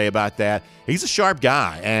things to say about that. He's a sharp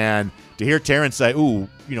guy, and to hear Terrence say,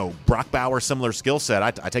 Brock Bauer, similar skill set,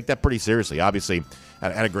 I take that pretty seriously. Obviously,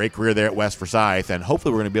 had a great career there at West Forsyth, and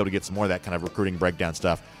hopefully we're going to be able to get some more of that kind of recruiting breakdown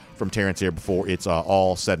stuff from Terrence here before it's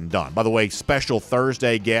all said and done. By the way, special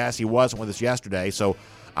Thursday guest. He wasn't with us yesterday, so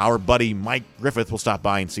our buddy Mike Griffith will stop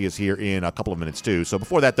by and see us here in a couple of minutes, too. So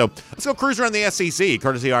before that, though, let's go cruise around the SEC,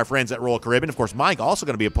 courtesy of our friends at Royal Caribbean. Of course, Mike also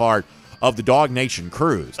going to be a part of the Dog Nation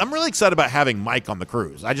cruise. I'm really excited about having Mike on the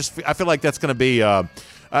cruise. I feel like that's going to be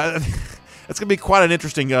it's going to be quite an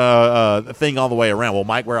interesting thing all the way around. Will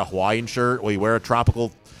Mike wear a Hawaiian shirt? Will he wear a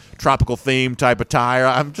tropical theme type attire?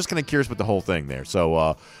 I'm just kind of curious with the whole thing there.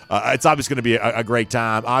 So it's obviously going to be a great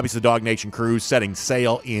time. Obviously, the Dog Nation cruise setting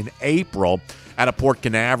sail in April out of Port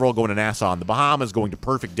Canaveral, going to Nassau in the Bahamas, going to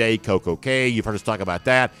Perfect Day, Coco Cay. You've heard us talk about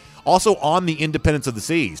that. Also on the Independence of the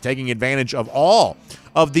Seas, taking advantage of all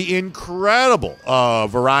of the incredible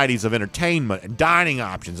varieties of entertainment and dining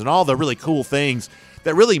options and all the really cool things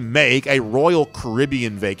that really make a Royal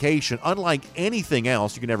Caribbean vacation unlike anything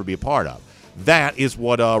else you can ever be a part of. That is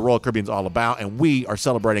what Royal Caribbean's all about, and we are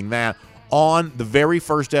celebrating that on the very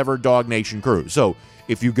first ever Dog Nation cruise. So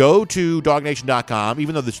if you go to dognation.com,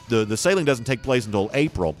 even though the sailing doesn't take place until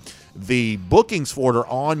April, the bookings for it are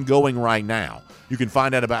ongoing right now. You can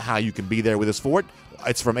find out about how you can be there with us for it.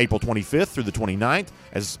 It's from April 25th through the 29th.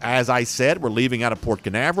 As I said, we're leaving out of Port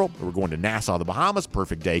Canaveral. We're going to Nassau, the Bahamas,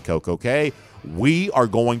 Perfect Day, Coco Cay. We are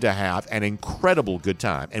going to have an incredible good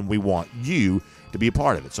time, and we want you to be a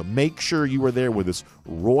part of it. So make sure you are there with us.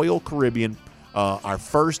 Royal Caribbean, our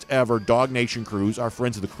first ever Dog Nation cruise. Our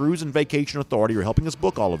friends at the Cruise and Vacation Authority are helping us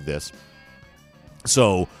book all of this.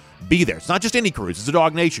 So be there. It's not just any cruise. It's a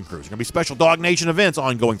Dog Nation cruise. There's going to be special Dog Nation events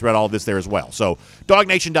ongoing throughout all of this there as well. So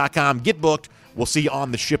dognation.com. Get booked. We'll see you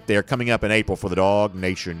on the ship there coming up in April for the Dog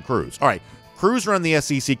Nation cruise. All right. Cruise around the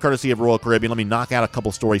SEC, courtesy of Royal Caribbean. Let me knock out a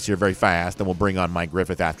couple stories here very fast, then we'll bring on Mike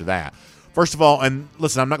Griffith after that. First of all, and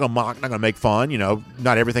listen, I'm not going to mock, not going to make fun. You know,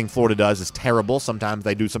 not everything Florida does is terrible. Sometimes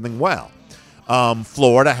they do something well.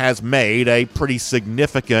 Florida has made a pretty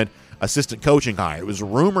significant assistant coaching hire. It was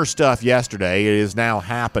rumor stuff yesterday. It is now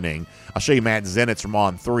happening. I'll show you Matt Zenitz from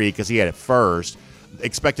On 3 because he had it first.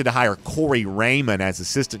 Expected to hire Corey Raymond as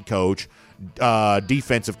assistant coach.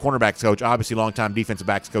 Defensive cornerbacks coach, obviously longtime defensive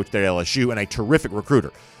backs coach there at LSU, and a terrific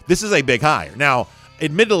recruiter. This is a big hire. Now,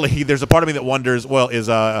 admittedly, there's a part of me that wonders, well,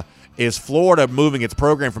 is Florida moving its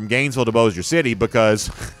program from Gainesville to Bossier City? Because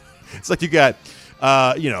it's like you got,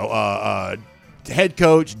 head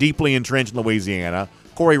coach deeply entrenched in Louisiana,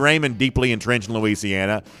 Corey Raymond deeply entrenched in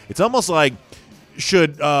Louisiana. It's almost like,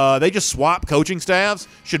 should they just swap coaching staffs?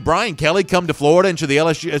 Should Brian Kelly come to Florida, and should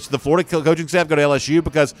the Florida coaching staff go to LSU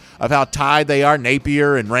because of how tied they are,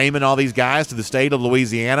 Napier and Raymond, all these guys, to the state of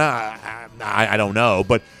Louisiana? I don't know,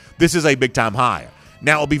 but this is a big-time hire.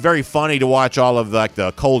 Now, it'll be very funny to watch all of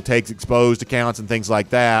the Cold Takes Exposed accounts and things like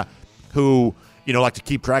that who, like to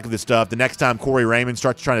keep track of this stuff. The next time Corey Raymond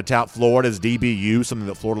starts trying to tout Florida as DBU, something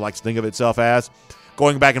that Florida likes to think of itself as,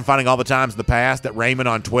 going back and finding all the times in the past that Raymond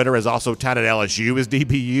on Twitter has also touted LSU as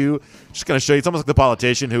DBU. Just going to show you, it's almost like the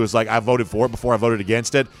politician who was like, I voted for it before I voted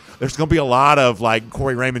against it. There's going to be a lot of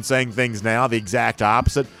Corey Raymond saying things now, the exact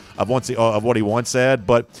opposite of what he once said.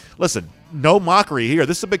 But listen, no mockery here.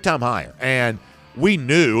 This is a big-time hire. And we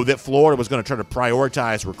knew that Florida was going to try to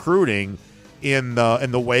prioritize recruiting in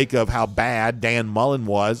the wake of how bad Dan Mullen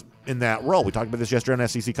was in that role. We talked about this yesterday on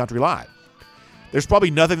SEC Country Live. There's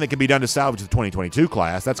probably nothing that can be done to salvage the 2022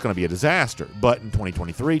 class. That's going to be a disaster. But in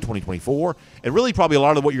 2023, 2024, and really probably a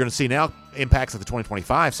lot of what you're going to see now impacts of the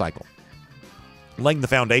 2025 cycle. Laying the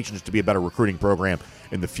foundations to be a better recruiting program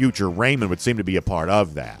in the future, Raymond would seem to be a part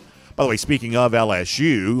of that. By the way, speaking of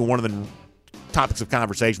LSU, one of the topics of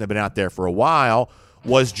conversation that have been out there for a while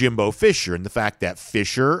was Jimbo Fisher, and the fact that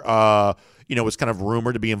Fisher was kind of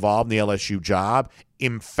rumored to be involved in the LSU job,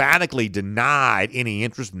 emphatically denied any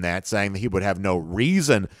interest in that, saying that he would have no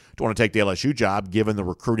reason to want to take the LSU job given the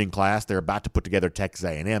recruiting class they're about to put together Texas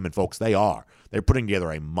A&M. And, folks, they are. They're putting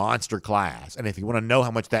together a monster class. And if you want to know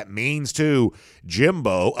how much that means to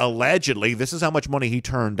Jimbo, allegedly, this is how much money he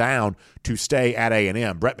turned down to stay at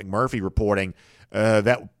A&M. Brett McMurphy reporting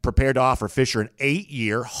that prepared to offer Fisher an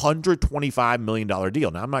 8-year, $125 million deal.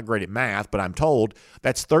 Now, I'm not great at math, but I'm told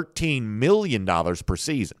that's $13 million per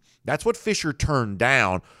season. That's what Fisher turned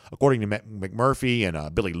down, according to McMurphy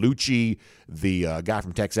and Billy Lucci, the guy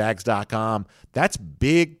from TexAgs.com. That's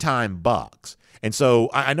big-time bucks. And so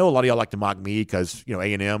I know a lot of y'all like to mock me because,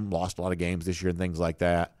 A&M lost a lot of games this year and things like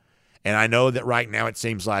that. And I know that right now it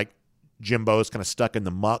seems like Jimbo's kind of stuck in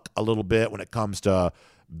the muck a little bit when it comes to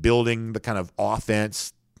building the kind of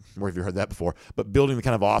offense, where have you heard that before, but building the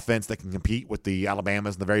kind of offense that can compete with the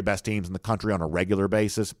Alabamas and the very best teams in the country on a regular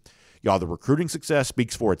basis. Y'all, the recruiting success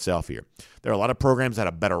speaks for itself here. There are a lot of programs that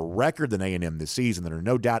have a better record than A&M this season that are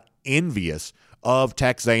no doubt envious of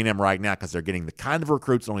Texas A&M right now because they're getting the kind of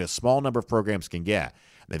recruits that only a small number of programs can get.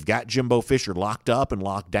 They've got Jimbo Fisher locked up and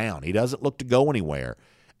locked down. He doesn't look to go anywhere.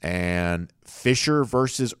 And Fisher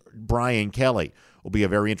versus Brian Kelly will be a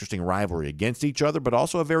very interesting rivalry against each other, but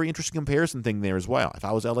also a very interesting comparison thing there as well. If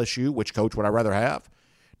I was LSU, which coach would I rather have?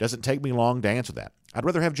 Doesn't take me long to answer that. I'd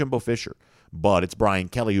rather have Jimbo Fisher, but it's Brian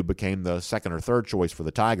Kelly who became the second or third choice for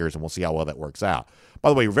the Tigers, and we'll see how well that works out. By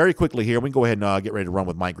the way, very quickly here, we can go ahead and get ready to run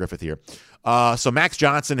with Mike Griffith here. So Max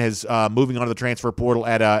Johnson is moving on to the transfer portal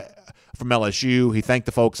from LSU. He thanked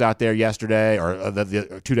the folks out there yesterday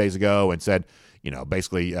or 2 days ago and said,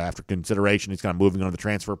 basically after consideration, he's kind of moving on to the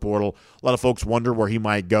transfer portal. A lot of folks wonder where he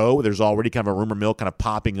might go. There's already kind of a rumor mill kind of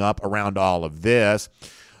popping up around all of this.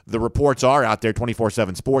 The reports are out there,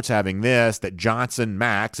 24/7 Sports having this, that Johnson,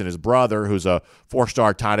 Max, and his brother, who's a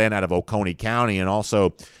 4-star tight end out of Oconee County and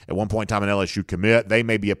also at one point in time an LSU commit, they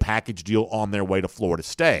may be a package deal on their way to Florida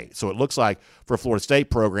State. So it looks like for a Florida State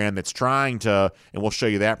program that's trying to, and we'll show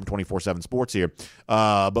you that from 24/7 Sports here,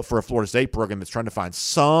 but for a Florida State program that's trying to find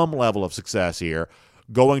some level of success here,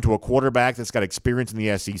 going to a quarterback that's got experience in the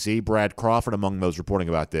SEC, Brad Crawford among those reporting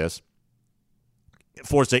about this,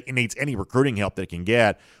 Florida State needs any recruiting help that it can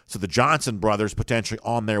get. So the Johnson brothers potentially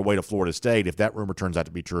on their way to Florida State, if that rumor turns out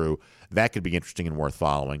to be true, that could be interesting and worth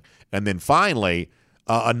following. And then finally,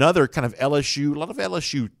 Another kind of LSU, a lot of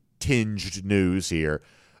LSU-tinged news here.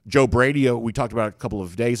 Joe Brady, we talked about a couple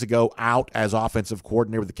of days ago, out as offensive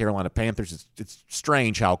coordinator with the Carolina Panthers. It's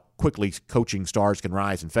strange how quickly coaching stars can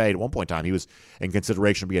rise and fade. At one point in time, he was in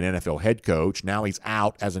consideration to be an NFL head coach. Now he's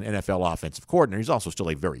out as an NFL offensive coordinator. He's also still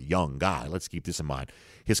a very young guy. Let's keep this in mind.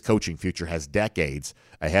 His coaching future has decades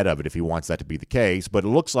ahead of it if he wants that to be the case. But it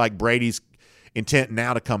looks like Brady's intent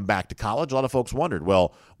now to come back to college. A lot of folks wondered,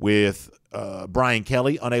 well, with Brian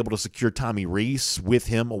Kelly unable to secure Tommy Rees with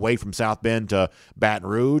him away from South Bend to Baton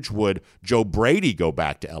Rouge, would Joe Brady go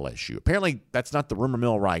back to LSU? Apparently, that's not the rumor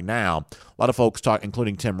mill right now. A lot of folks talk,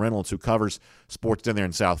 including Tim Reynolds, who covers sports down there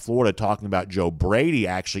in South Florida, talking about Joe Brady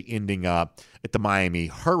actually ending up at the Miami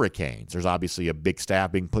Hurricanes. There's obviously a big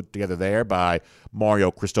staff being put together there by Mario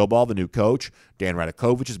Cristobal, the new coach. Dan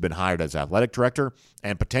Radakovich has been hired as athletic director,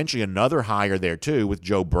 and potentially another hire there, too, with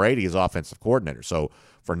Joe Brady as offensive coordinator. So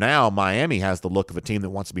for now, Miami has the look of a team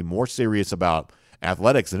that wants to be more serious about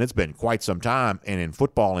athletics than it's been quite some time, and in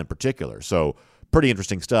football in particular. So pretty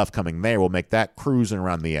interesting stuff coming there. We'll make that cruising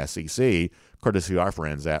around the SEC, courtesy of our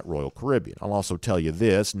friends at Royal Caribbean. I'll also tell you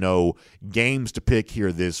this, no games to pick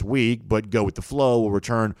here this week, but Go With The Flow will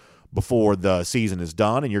return before the season is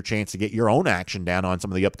done, and your chance to get your own action down on some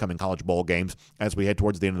of the upcoming college bowl games as we head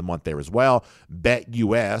towards the end of the month there as well.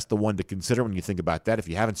 BetUS, the one to consider when you think about that. If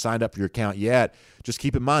you haven't signed up for your account yet, just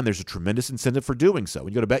keep in mind there's a tremendous incentive for doing so.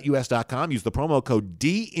 When you go to BetUS.com, use the promo code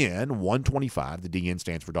DN125. The DN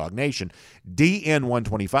stands for Dog Nation.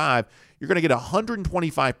 DN125. You're going to get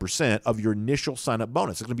 125% of your initial sign-up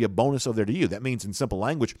bonus. It's going to be a bonus over there to you. That means, in simple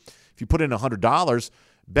language, if you put in $100,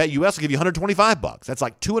 BetUS will give you $125. That's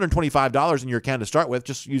like $225 in your account to start with.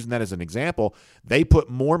 Just using that as an example, they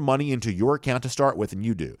put more money into your account to start with than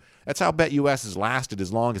you do. That's how BetUS has lasted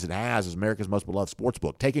as long as it has as America's most beloved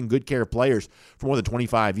sportsbook, taking good care of players for more than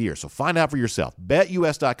 25 years. So find out for yourself.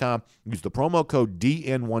 BetUS.com. Use the promo code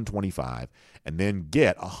DN125 and then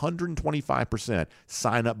get 125%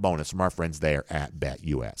 sign-up bonus from our friends there at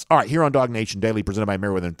BetUS. All right, here on Dog Nation Daily, presented by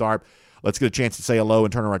Meriwether and Tharp. Let's get a chance to say hello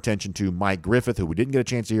and turn our attention to Mike Griffith, who we didn't get a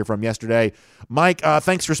chance to hear from yesterday. Mike,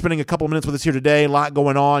 thanks for spending a couple of minutes with us here today. A lot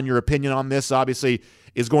going on. Your opinion on this, obviously,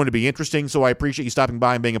 is going to be interesting, so I appreciate you stopping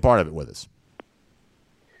by and being a part of it with us.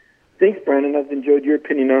 Thanks, Brandon. I've enjoyed your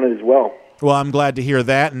opinion on it as well. Well, I'm glad to hear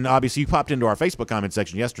that, and obviously you popped into our Facebook comment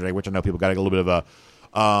section yesterday, which I know people got a little bit of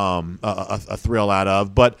a thrill out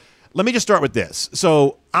of, but let me just start with this.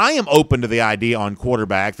 So I am open to the idea on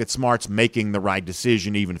quarterback that Smart's making the right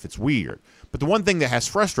decision, even if it's weird. But the one thing that has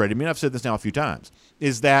frustrated me, and I've said this now a few times,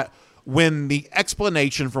 is that when the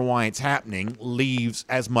explanation for why it's happening leaves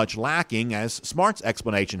as much lacking as Smart's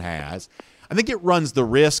explanation has, I think it runs the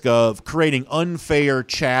risk of creating unfair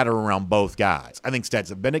chatter around both guys. I think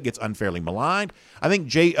Stetson Bennett gets unfairly maligned. I think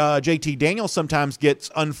JT Daniels sometimes gets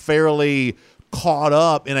unfairly caught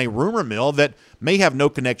up in a rumor mill that may have no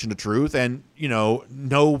connection to truth, and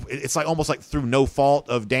it's like almost like through no fault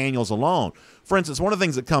of Daniels alone. For instance, one of the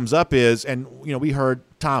things that comes up is, and we heard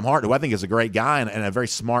Tom Hart, who I think is a great guy and a very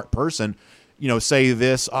smart person, say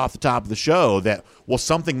this off the top of the show that, well,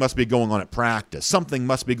 something must be going on at practice, something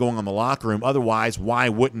must be going on in the locker room. Otherwise, why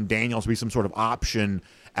wouldn't Daniels be some sort of option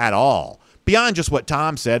at all? Beyond just what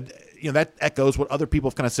Tom said, that echoes what other people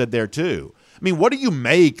have kind of said there too. I mean, what do you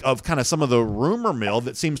make of kind of some of the rumor mill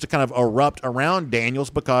that seems to kind of erupt around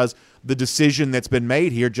Daniels because the decision that's been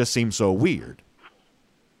made here just seems so weird?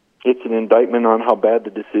 It's an indictment on how bad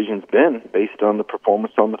the decision's been based on the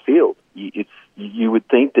performance on the field. You would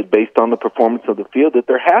think that based on the performance of the field that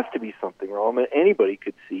there has to be something wrong, that anybody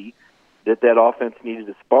could see that offense needed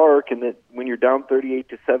a spark, and that when you're down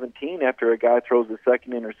 38-17 after a guy throws a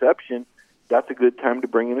second interception, that's a good time to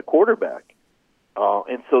bring in a quarterback.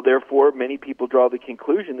 And so, therefore, many people draw the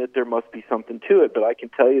conclusion that there must be something to it, but I can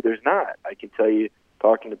tell you there's not. I can tell you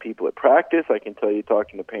talking to people at practice, I can tell you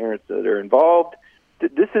talking to parents that are involved,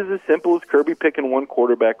 that this is as simple as Kirby picking one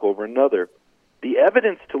quarterback over another. The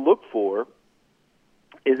evidence to look for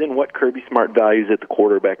is in what Kirby Smart values at the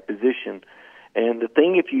quarterback position. And the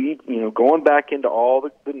thing, if you going back into all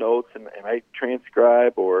the notes, and I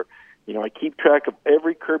transcribe or I keep track of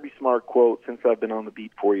every Kirby Smart quote since I've been on the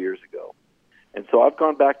beat 4 years ago. And so I've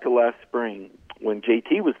gone back to last spring when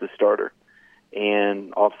JT was the starter,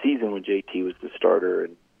 and off-season when JT was the starter,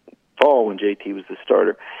 and fall when JT was the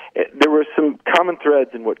starter. There were some common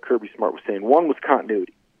threads in what Kirby Smart was saying. One was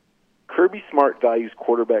continuity. Kirby Smart values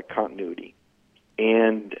quarterback continuity.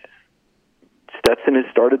 And Stetson has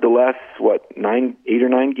started the last, 8 or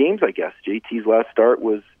 9 games, I guess. JT's last start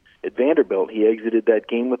was at Vanderbilt. He exited that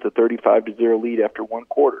game with a 35-0 lead after one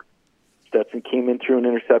quarter. Stetson came in through an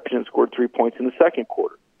interception and scored 3 points in the second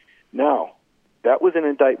quarter. Now, That was an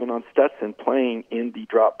indictment on Stetson playing in the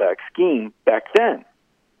drop-back scheme back then.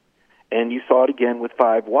 And you saw it again with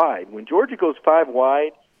 5 wide. When Georgia goes 5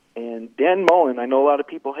 wide, and Dan Mullen, I know a lot of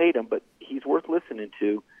people hate him, but he's worth listening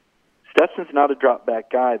to. Stetson's not a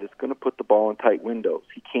drop-back guy that's going to put the ball in tight windows.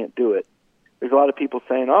 He can't do it. There's a lot of people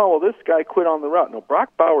saying, oh, well, this guy quit on the route. No,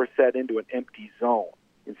 Brock Bowers sat into an empty zone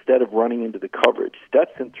instead of running into the coverage.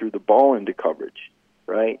 Stetson threw the ball into coverage,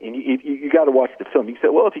 right? And you got to watch the film. You say,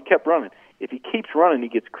 well, if he kept running. If he keeps running, he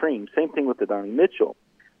gets creamed. Same thing with the Donnie Mitchell.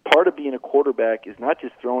 Part of being a quarterback is not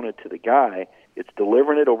just throwing it to the guy, it's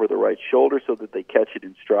delivering it over the right shoulder so that they catch it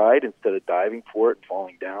in stride instead of diving for it and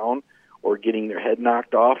falling down or getting their head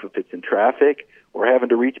knocked off if it's in traffic or having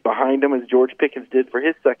to reach behind them as George Pickens did for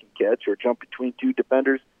his second catch or jump between 2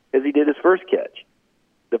 defenders as he did his first catch.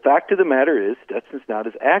 The fact of the matter is Stetson's not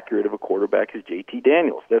as accurate of a quarterback as JT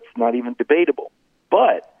Daniels. That's not even debatable.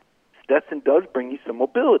 But Stetson does bring you some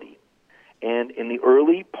mobility. And in the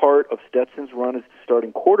early part of Stetson's run as the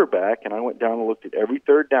starting quarterback, and I went down and looked at every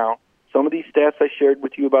third down, some of these stats I shared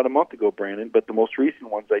with you about a month ago, Brandon, but the most recent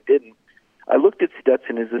ones I didn't. I looked at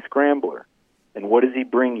Stetson as a scrambler, and what does he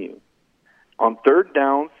bring you? On third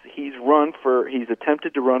downs, he's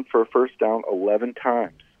attempted to run for a first down 11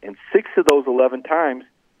 times, and 6 of those 11 times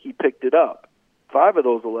he picked it up. 5 of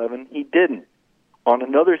those 11 he didn't. On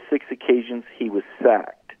another 6 occasions he was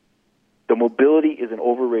sacked. The mobility is an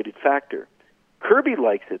overrated factor. Kirby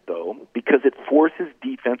likes it, though, because it forces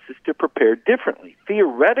defenses to prepare differently.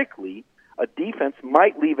 Theoretically, a defense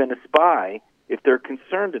might leave in a spy if they're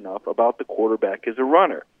concerned enough about the quarterback as a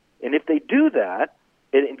runner. And if they do that,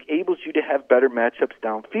 it enables you to have better matchups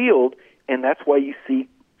downfield, and that's why you see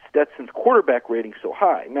Stetson's quarterback rating so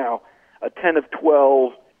high. Now, a 10 of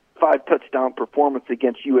 12, 5-touchdown performance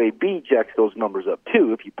against UAB jacks those numbers up,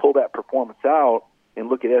 too. If you pull that performance out and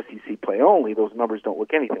look at SEC play only, those numbers don't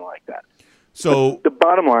look anything like that. So but the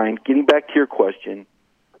bottom line, getting back to your question,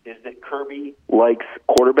 is that Kirby likes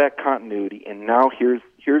quarterback continuity, and now here's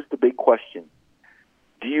the big question.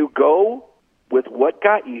 Do you go with what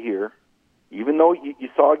got you here, even though you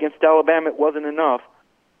saw against Alabama it wasn't enough,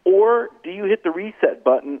 or do you hit the reset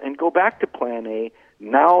button and go back to plan A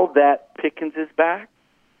now that Pickens is back,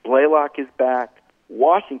 Blaylock is back,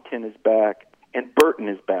 Washington is back, and Burton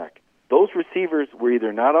is back? Those receivers were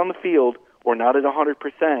either not on the field or not at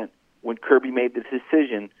 100% when Kirby made the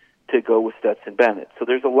decision to go with Stetson Bennett. So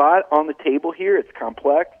there's a lot on the table here. It's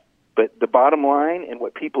complex, but the bottom line and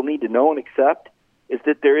what people need to know and accept is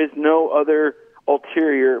that there is no other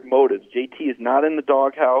ulterior motives. JT is not in the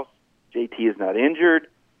doghouse. JT is not injured.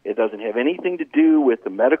 It doesn't have anything to do with the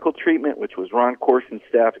medical treatment, which was Ron Corson's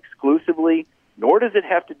staff exclusively, nor does it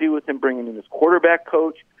have to do with him bringing in his quarterback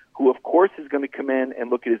coach, who, of course, is going to come in and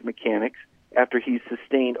look at his mechanics after he's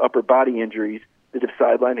sustained upper body injuries that have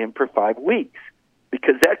sidelined him for 5 weeks.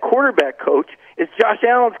 Because that quarterback coach is Josh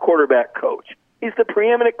Allen's quarterback coach. He's the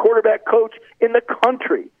preeminent quarterback coach in the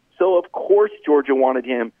country. So, of course, Georgia wanted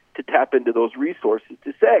him to tap into those resources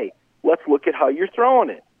to say, let's look at how you're throwing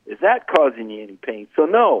it. Is that causing you any pain? So,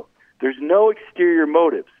 no, there's no exterior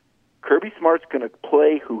motives. Kirby Smart's going to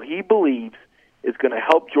play who he believes is going to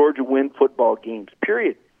help Georgia win football games,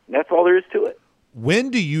 period. And that's all there is to it. When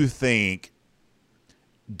do you think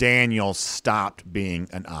Daniels stopped being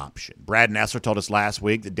an option? Brad Nessler told us last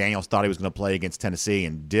week that Daniels thought he was going to play against Tennessee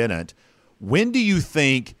and didn't. When do you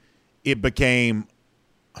think it became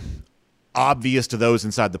obvious to those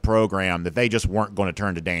inside the program that they just weren't going to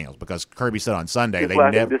turn to Daniels? Because Kirby said on Sunday this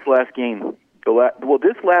last game. This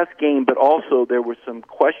last game, but also there was some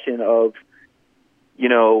question of,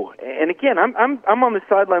 and again, I'm on the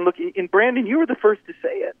sideline looking. And Brandon, you were the first to say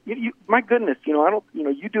it. My goodness,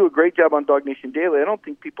 you do a great job on Dog Nation Daily. I don't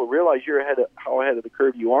think people realize how ahead of the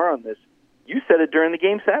curve you are on this. You said it during the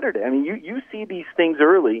game Saturday. I mean, you see these things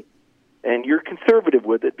early, and you're conservative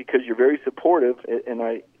with it because you're very supportive, and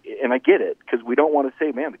I get it because we don't want to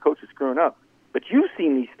say, man, the coach is screwing up. But you've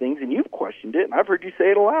seen these things and you've questioned it, and I've heard you say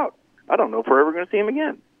it aloud. I don't know if we're ever going to see him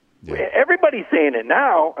again. Yeah. Everybody's saying it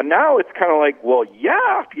now, and now it's kind of like, well,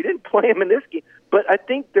 yeah, if you didn't play him in this game. But I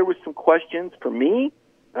think there was some questions for me,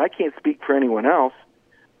 and I can't speak for anyone else,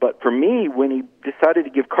 but for me, when he decided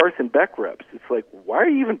to give Carson Beck reps, it's like, why are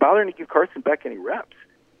you even bothering to give Carson Beck any reps?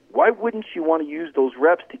 Why wouldn't you want to use those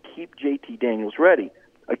reps to keep JT Daniels ready?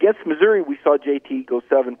 Against Missouri, we saw JT go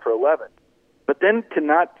 7 for 11. But then to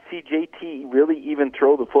not see JT really even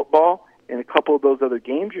throw the football in a couple of those other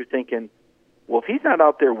games, you're thinking, well, if he's not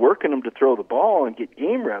out there working him to throw the ball and get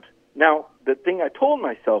game reps. Now, the thing I told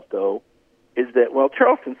myself, though, is that, well,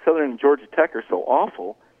 Charleston Southern and Georgia Tech are so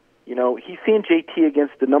awful. He's seeing JT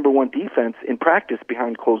against the number one defense in practice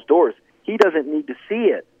behind closed doors. He doesn't need to see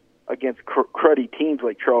it against cruddy teams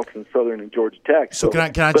like Charleston Southern and Georgia Tech. So can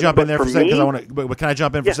I jump in there for a second? But can I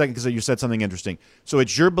jump in for a second because you said something interesting? So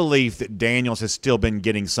it's your belief that Daniels has still been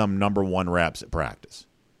getting some number one reps at practice?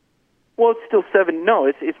 Well, it's still 7. No,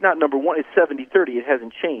 it's not number one. It's 70-30. It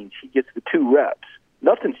hasn't changed. He gets the 2 reps.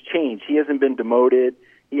 Nothing's changed. He hasn't been demoted.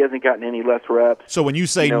 He hasn't gotten any less reps. So when you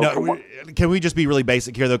say can we just be really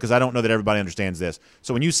basic here, though, because I don't know that everybody understands this.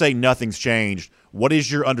 So when you say nothing's changed, what is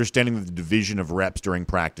your understanding of the division of reps during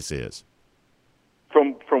practice is?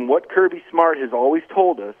 From what Kirby Smart has always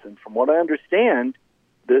told us, and from what I understand,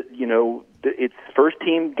 it's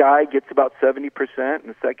first-team guy gets about 70%, and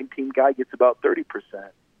the second-team guy gets about 30%.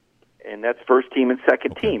 And that's first team and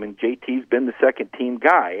second team, and JT's been the second-team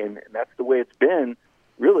guy, and that's the way it's been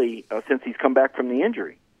really since he's come back from the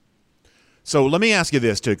injury. So let me ask you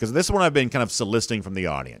this, too, because this is what I've been kind of soliciting from the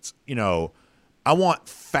audience. I want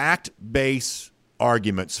fact-based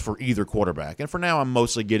arguments for either quarterback. And for now, I'm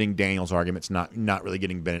mostly getting Daniels' arguments, not really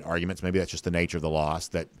getting Bennett arguments. Maybe that's just the nature of the loss,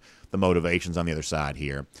 that the motivation's on the other side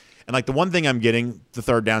here. And, the one thing I'm getting, the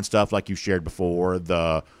third down stuff like you shared before,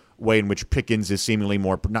 the way in which Pickens is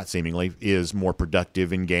is more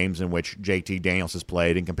productive in games in which JT Daniels has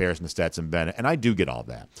played in comparison to Stetson Bennett. And I do get all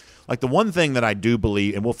that. The one thing that I do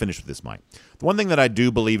believe, and we'll finish with this, Mike, the one thing that I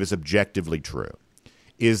do believe is objectively true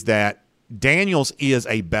is that Daniels is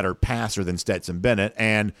a better passer than Stetson Bennett,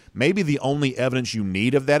 and maybe the only evidence you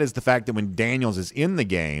need of that is the fact that when Daniels is in the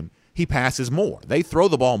game, he passes more. They throw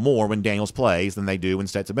the ball more when Daniels plays than they do when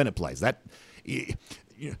Stetson Bennett plays. That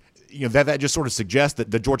just sort of suggests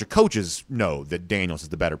that the Georgia coaches know that Daniels is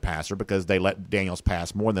the better passer because they let Daniels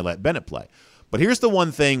pass more than they let Bennett play. But here's the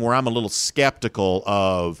one thing where I'm a little skeptical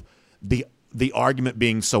of the argument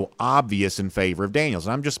being so obvious in favor of Daniels.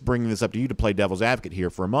 And I'm just bringing this up to you to play devil's advocate here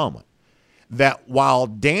for a moment. That while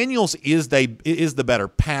Daniels is the better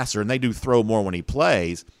passer and they do throw more when he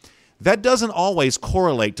plays, that doesn't always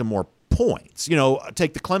correlate to more points.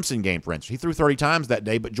 Take the Clemson game, for instance. He threw 30 times that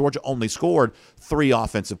day, but Georgia only scored 3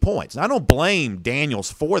 offensive points. And I don't blame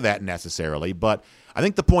Daniels for that necessarily, but I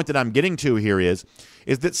think the point that I'm getting to here is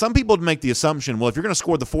that some people make the assumption, well, if you're going to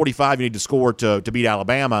score the 45 you need to score to beat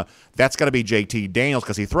Alabama, that's got to be JT Daniels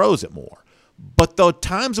because he throws it more. But the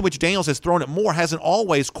times in which Daniels has thrown it more hasn't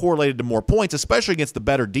always correlated to more points, especially against the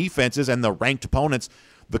better defenses and the ranked opponents.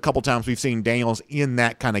 The couple times we've seen Daniels in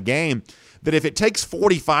that kind of game, that if it takes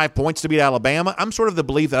 45 points to beat Alabama, I'm sort of the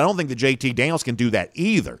belief that I don't think that JT Daniels can do that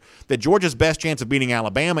either. That Georgia's best chance of beating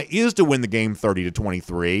Alabama is to win the game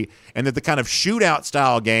 30-23, and that the kind of shootout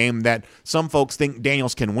style game that some folks think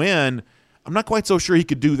Daniels can win, I'm not quite so sure he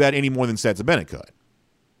could do that any more than Stetson Bennett could.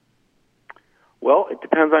 Well, it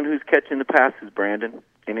depends on who's catching the passes, Brandon.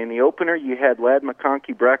 And in the opener, you had Ladd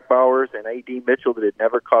McConkey, Brack Bowers, and A.D. Mitchell that had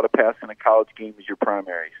never caught a pass in a college game as your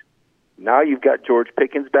primaries. Now you've got George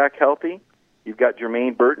Pickens back healthy, you've got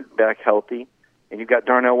Jermaine Burton back healthy, and you've got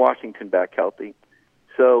Darnell Washington back healthy.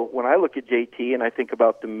 So when I look at JT and I think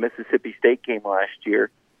about the Mississippi State game last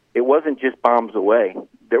year, it wasn't just bombs away.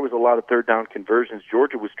 There was a lot of third down conversions.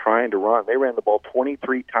 Georgia was trying to run. They ran the ball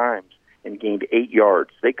 23 times and gained 8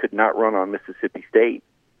 yards. They could not run on Mississippi State.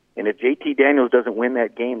 And if JT Daniels doesn't win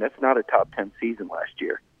that game, that's not a top 10 season last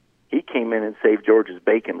year. He came in and saved Georgia's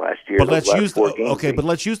bacon last year. But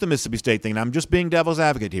let's use the Mississippi State thing. And I'm just being devil's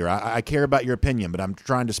advocate here. I care about your opinion, but I'm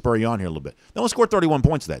trying to spur you on here a little bit. They only scored 31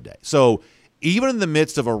 points that day. So even in the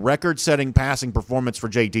midst of a record-setting passing performance for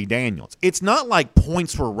JT Daniels, it's not like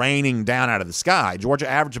points were raining down out of the sky. Georgia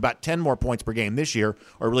averaged about 10 more points per game this year,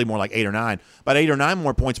 or really more like 8 or 9, about 8 or 9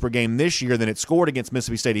 more points per game this year than it scored against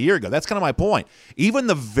Mississippi State a year ago. That's kind of my point. Even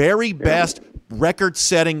the very best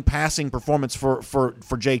record-setting passing performance for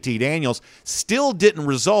JT Daniels still didn't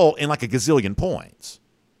result in like a gazillion points.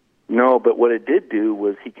 No, but what it did do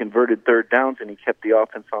was he converted third downs and he kept the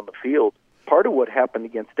offense on the field. Part of what happened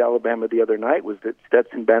against Alabama the other night was that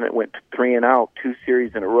Stetson Bennett went 3 and out 2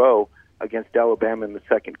 series in a row against Alabama in the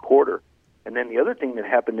second quarter. And then the other thing that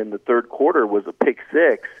happened in the third quarter was a pick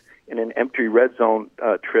six in an empty red zone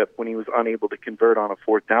trip when he was unable to convert on a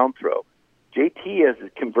fourth down throw. JT is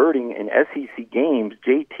converting in SEC games.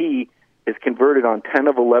 JT is converted on 10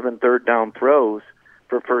 of 11 third down throws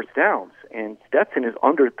for first downs, and Stetson is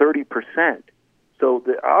under 30%. So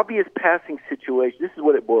the obvious passing situation, this is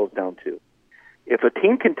what it boils down to. If a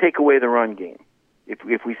team can take away the run game,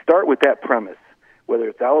 if we start with that premise, whether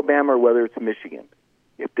it's Alabama or whether it's Michigan,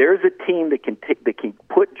 if there's a team that can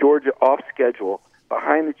put Georgia off schedule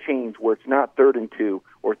behind the chains where it's not 3rd and 2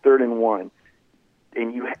 or 3rd and 1,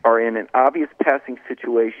 and you are in an obvious passing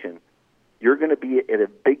situation, you're going to be at a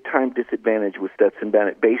big-time disadvantage with Stetson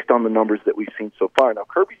Bennett based on the numbers that we've seen so far. Now,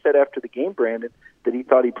 Kirby said after the game, Brandon, that he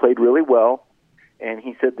thought he played really well, and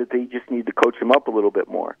he said that they just need to coach him up a little bit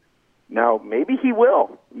more. Now, maybe he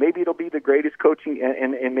will. Maybe it'll be the greatest coaching,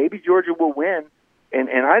 and maybe Georgia will win. And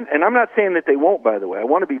I'm not saying that they won't, by the way. I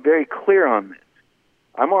want to be very clear on this.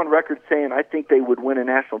 I'm on record saying I think they would win a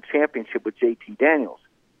national championship with JT Daniels.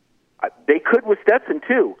 They could with Stetson,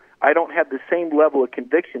 too. I don't have the same level of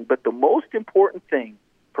conviction, but the most important thing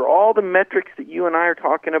for all the metrics that you and I are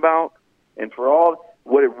talking about, and for all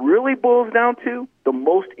what it really boils down to, the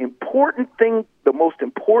most important thing, the most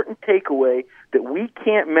important takeaway that we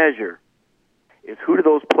can't measure is who do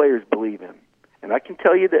those players believe in. And I can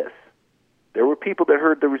tell you this. There were people that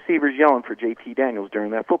heard the receivers yelling for JT Daniels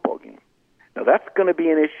during that football game. Now, that's going to be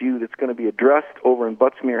an issue that's going to be addressed over in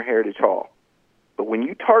Butts-Mehre Heritage Hall. But when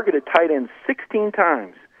you target a tight end 16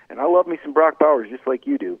 times, and I love me some Brock Bowers just like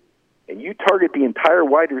you do, and you target the entire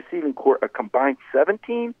wide receiving corps a combined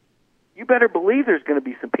 17, you better believe there's going to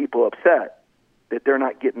be some people upset that they're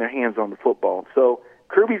not getting their hands on the football. So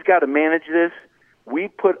Kirby's got to manage this. We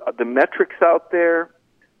put the metrics out there.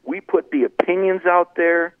 We put the opinions out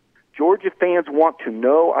there. Georgia fans want to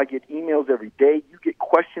know. I get emails every day. You get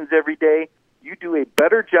questions every day. You do a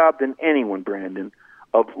better job than anyone, Brandon,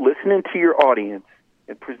 of listening to your audience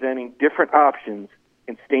and presenting different options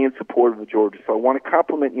and staying supportive of Georgia. So I want to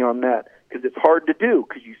compliment you on that because it's hard to do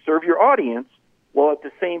because you serve your audience while at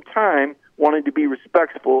the same time wanting to be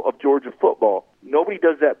respectful of Georgia football. Nobody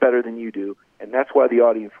does that better than you do, and that's why the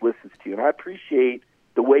audience listens to you. And I appreciate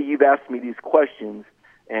the way you've asked me these questions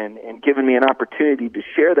and given me an opportunity to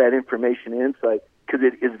share that information and insight because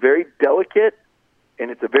it is very delicate and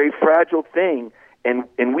it's a very fragile thing, and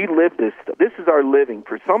we live this stuff. This is our living.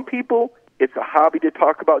 For some people, it's a hobby to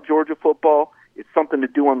talk about Georgia football. It's something to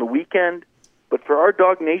do on the weekend. But for our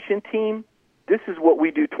Dog Nation team, this is what we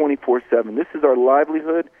do 24/7. This is our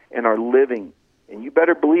livelihood and our living, and you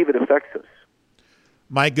better believe it affects us.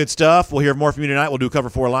 Mike, good stuff. We'll hear more from you tonight. We'll do Cover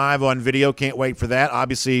 4 Live on video. Can't wait for that.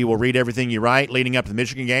 Obviously, we'll read everything you write leading up to the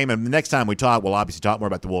Michigan game. And the next time we talk, we'll obviously talk more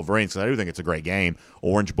about the Wolverines because I do think it's a great game.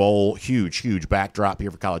 Orange Bowl, huge backdrop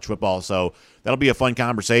here for college football. So that'll be a fun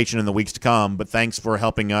conversation in the weeks to come. But thanks for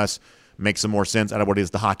helping us make some more sense out of what is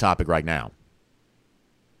the hot topic right now.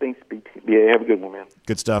 Thanks, BT. Yeah, have a good one, man.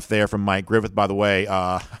 Good stuff there from Mike Griffith. By the way,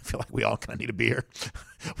 I feel like we all kind of need a beer.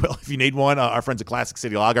 Well, if you need one, our friends at Classic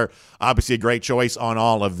City Lager, obviously a great choice on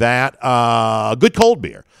all of that. Good cold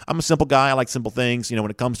beer. I'm a simple guy. I like simple things. You know,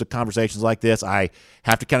 when it comes to conversations like this, I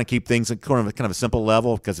have to kind of keep things at kind of a simple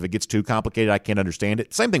level because if it gets too complicated, I can't understand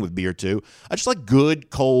it. Same thing with beer, too. I just like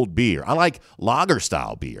good cold beer. I like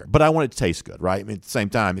lager-style beer, but I want it to taste good, right? I mean, at the same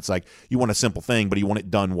time, it's like you want a simple thing, but you want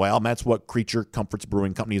it done well, and that's what Creature Comforts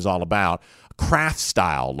Brewing Company is all about.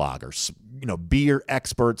 Craft-style lagers. You know, beer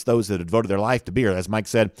experts, those that have devoted their life to beer. As Mike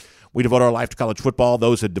said, we devote our life to college football.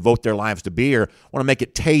 Those that devote their lives to beer want to make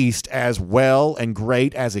it taste as well and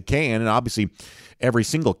great as it can. And obviously, every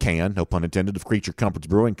single can, no pun intended, of Creature Comforts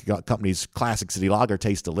Brewing Company's Classic City Lager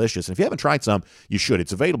tastes delicious. And if you haven't tried some, you should.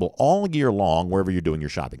 It's available all year long wherever you're doing your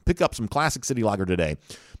shopping. Pick up some Classic City Lager today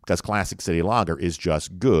because Classic City Lager is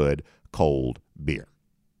just good cold beer.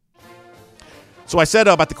 So I said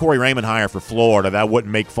about the Corey Raymond hire for Florida that I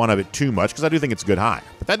wouldn't make fun of it too much because I do think it's a good hire.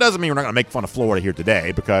 But that doesn't mean we're not going to make fun of Florida here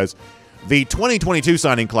today because the 2022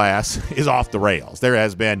 signing class is off the rails. There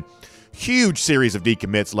has been huge series of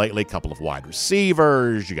decommits lately, a couple of wide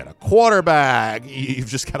receivers, you got a quarterback, you've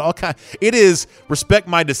just got all kinds. It is respect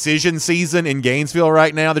my decision season in Gainesville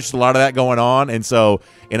right now. There's just a lot of that going on. And so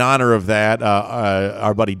in honor of that,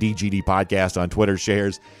 our buddy DGD Podcast on Twitter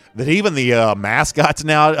shares that even the mascots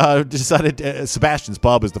now decided Sebastian's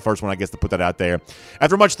Pub is the first one, I guess, to put that out there.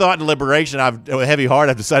 After much thought and deliberation, with a heavy heart,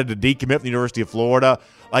 I've decided to decommit from the University of Florida.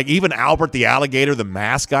 Like even Albert the alligator, the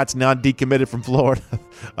mascot's now decommitted from Florida.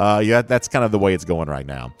 Yeah, that's kind of the way it's going right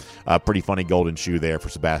now. Pretty funny golden shoe there for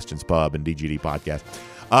Sebastian's Pub and DGD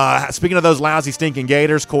Podcast. Speaking of those lousy, stinking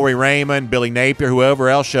Gators, Corey Raymond, Billy Napier, whoever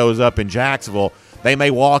else shows up in Jacksonville, they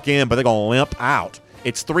may walk in, but they're going to limp out.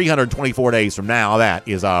 It's 324 days from now. That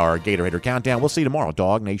is our Gator Hater Countdown. We'll see you tomorrow.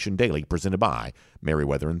 Dog Nation Daily, presented by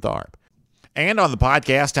Merriweather and Tharp. And on the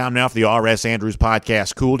podcast, time now for the R.S. Andrews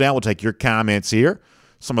Podcast Cool Down. We'll take your comments here.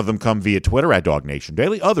 Some of them come via Twitter at Dog Nation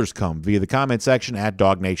Daily. Others come via the comment section at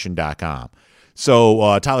dognation.com.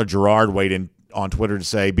 So Tyler Gerard weighed in on Twitter to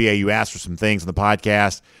say, BA, you asked for some things in the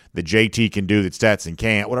podcast that JT can do that Stetson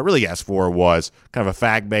can't. What I really asked for was kind of a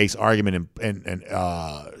fact-based argument and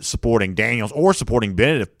supporting Daniels or supporting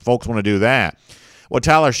Bennett if folks want to do that. What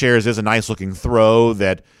Tyler shares is a nice-looking throw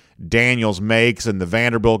that Daniels makes in the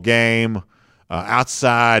Vanderbilt game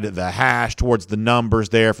outside the hash towards the numbers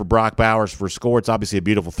there for Brock Bowers for a score. It's obviously a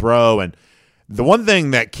beautiful throw. And the one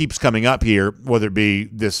thing that keeps coming up here, whether it be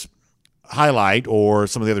this highlight or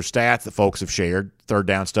some of the other stats that folks have shared, third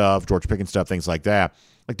down stuff, George Pickens stuff, things like that.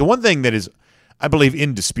 Like the one thing that is, I believe,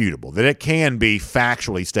 indisputable, that it can be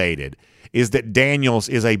factually stated, is that Daniels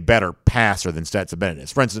is a better passer than Stetson Bennett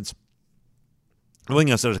is. For instance, the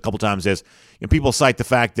thing I've said a couple times is, people cite the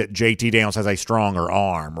fact that JT Daniels has a stronger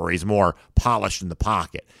arm or he's more polished in the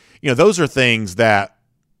pocket. Those are things that,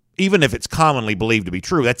 even if it's commonly believed to be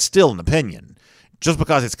true, that's still an opinion. Just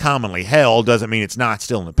because it's commonly held doesn't mean it's not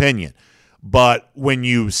still an opinion. But when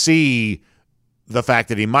you see the fact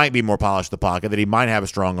that he might be more polished in the pocket, that he might have a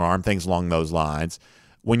strong arm, things along those lines,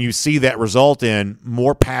 when you see that result in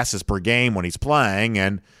more passes per game when he's playing,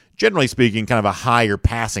 and generally speaking, kind of a higher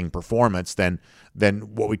passing performance than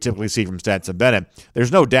what we typically see from Stetson Bennett,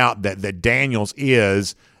 there's no doubt that Daniels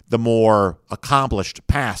is the more accomplished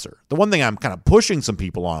passer. The one thing I'm kind of pushing some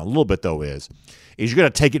people on a little bit, though, is you're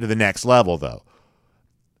going to take it to the next level, though.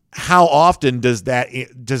 How often does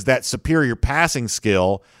that superior passing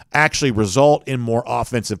skill actually result in more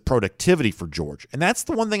offensive productivity for Georgia? And that's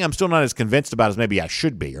the one thing I'm still not as convinced about as maybe I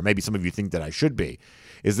should be, or maybe some of you think that I should be,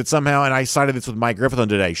 is that somehow, and I cited this with Mike Griffith on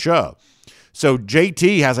today's show, so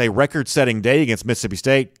JT has a record-setting day against Mississippi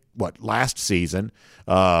State, last season.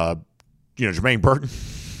 Jermaine Burton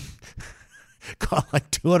caught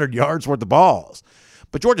like 200 yards worth of balls.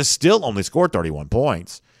 But Georgia still only scored 31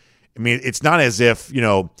 points. I mean, it's not as if,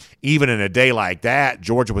 even in a day like that,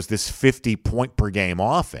 Georgia was this 50-point-per-game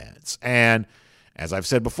offense. And as I've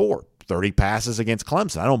said before, 30 passes against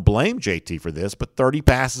Clemson. I don't blame JT for this, but 30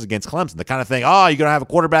 passes against Clemson, the kind of thing, you're going to have a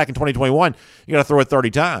quarterback in 2021, you got to throw it 30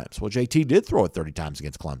 times. Well, JT did throw it 30 times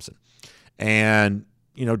against Clemson. And,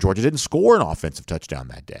 Georgia didn't score an offensive touchdown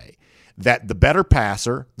that day. That the better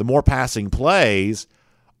passer, the more passing plays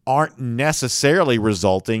aren't necessarily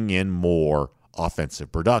resulting in more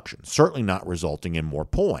offensive production, certainly not resulting in more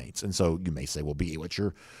points. And so you may say, well, B,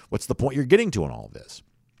 what's the point you're getting to in all of this?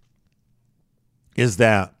 Is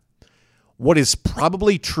that what is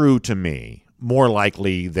probably true to me, more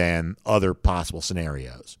likely than other possible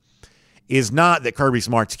scenarios, is not that Kirby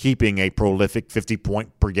Smart's keeping a prolific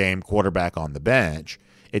 50-point-per-game quarterback on the bench.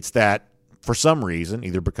 It's that for some reason,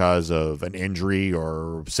 either because of an injury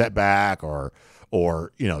or setback or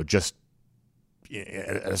just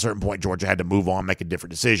at a certain point Georgia had to move on, make a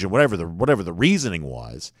different decision, whatever the reasoning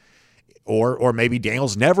was, or maybe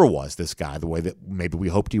Daniels never was this guy the way that maybe we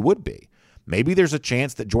hoped he would be. Maybe there's a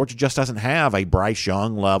chance that Georgia just doesn't have a Bryce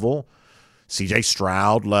Young level, C.J.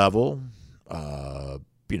 Stroud level,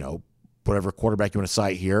 whatever quarterback you want to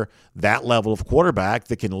cite here, that level of quarterback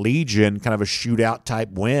that can lead you in kind of a shootout type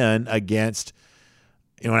win against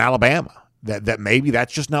an Alabama. That maybe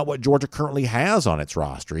that's just not what Georgia currently has on its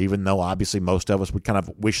roster, even though obviously most of us would kind of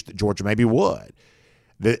wish that Georgia maybe would.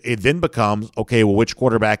 It then becomes, okay, well, which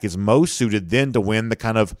quarterback is most suited then to win the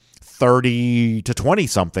kind of 30 to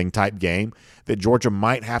 20-something type game that Georgia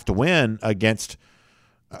might have to win against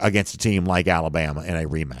a team like Alabama in a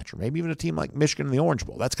rematch, or maybe even a team like Michigan in the Orange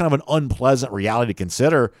Bowl. That's kind of an unpleasant reality to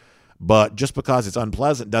consider, but just because it's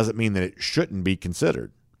unpleasant doesn't mean that it shouldn't be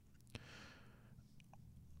considered.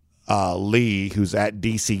 Lee, who's at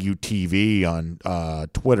DCU TV on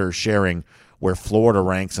Twitter, sharing where Florida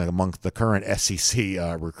ranks amongst the current SEC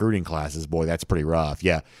recruiting classes. Boy, that's pretty rough.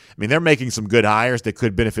 Yeah, I mean, they're making some good hires that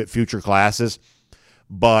could benefit future classes,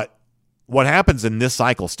 but what happens in this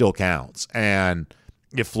cycle still counts. And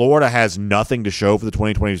if Florida has nothing to show for the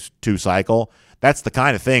 2022 cycle, that's the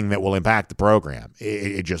kind of thing that will impact the program.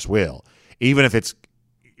 It just will. Even if it's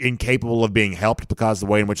incapable of being helped because of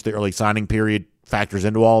the way in which the early signing period factors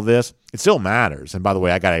into all of this, it still matters. And by the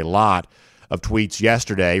way, I got a lot of tweets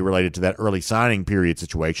yesterday related to that early signing period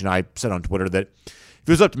situation. I said on Twitter that if it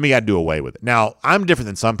was up to me, I'd do away with it. Now, I'm different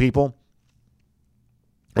than some people.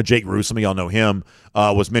 Jake Roos, some of y'all know him,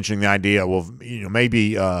 was mentioning the idea, maybe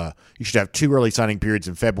you should have 2 early signing periods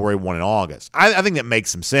in February, 1 in August. I think that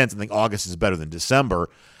makes some sense. I think August is better than December.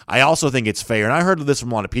 I also think it's fair, and I heard this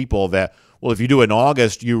from a lot of people, that, well, if you do it in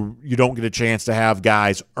August, you don't get a chance to have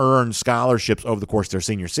guys earn scholarships over the course of their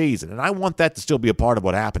senior season. And I want that to still be a part of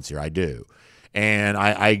what happens here. I do. And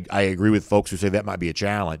I agree with folks who say that might be a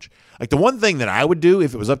challenge. Like, the one thing that I would do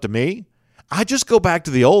if it was up to me, I just go back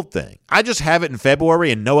to the old thing. I just have it in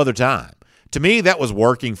February and no other time. To me, that was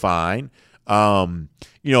working fine. I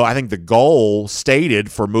think the goal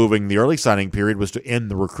stated for moving the early signing period was to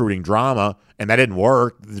end the recruiting drama, and that didn't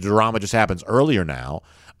work. The drama just happens earlier now.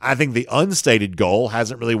 I think the unstated goal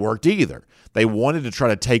hasn't really worked either. They wanted to try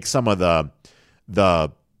to take some of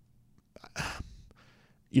the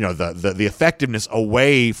the effectiveness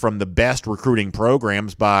away from the best recruiting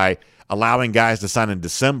programs by allowing guys to sign in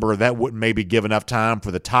December. That wouldn't maybe give enough time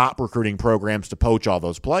for the top recruiting programs to poach all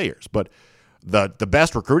those players. But the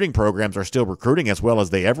best recruiting programs are still recruiting as well as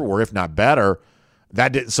they ever were, if not better.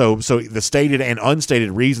 So the stated and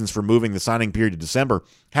unstated reasons for moving the signing period to December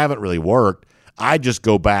haven't really worked. I'd just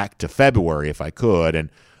go back to February if I could, and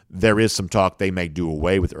there is some talk they may do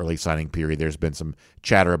away with early signing period. There's been some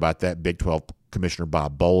chatter about that. Big 12 Commissioner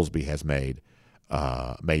Bob Bowlesby has made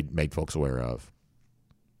folks aware of.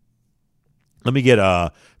 Let me get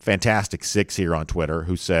a Fantastic Six here on Twitter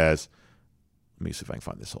who says, let me see if I can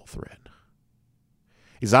find this whole thread.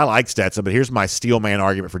 He says, I like Stetson, but here's my steel man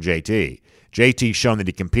argument for JT. JT's shown that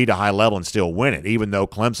he can compete at a high level and still win it. Even though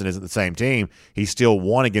Clemson isn't the same team, he still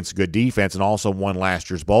won against good defense and also won last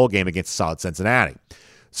year's bowl game against solid Cincinnati.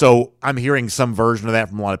 So I'm hearing some version of that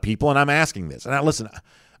from a lot of people, and I'm asking this. And listen,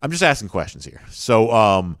 I'm just asking questions here. So,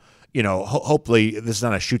 hopefully this is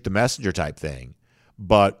not a shoot the messenger type thing,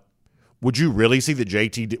 but would you really say that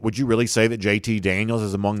JT Daniels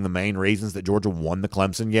is among the main reasons that Georgia won the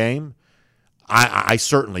Clemson game? I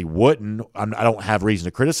certainly wouldn't. I don't have reason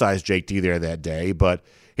to criticize JT there that day, but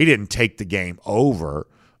he didn't take the game over.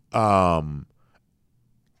 And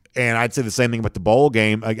I'd say the same thing about the bowl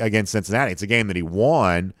game against Cincinnati. It's a game that he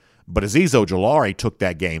won, but Azeez Ojulari took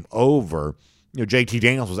that game over. JT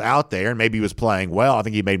Daniels was out there, and maybe he was playing well. I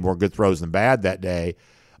think he made more good throws than bad that day.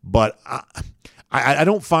 But I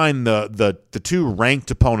don't find the two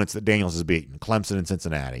ranked opponents that Daniels has beaten, Clemson and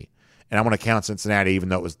Cincinnati, and I want to count Cincinnati even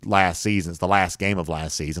though it was last season. It's the last game of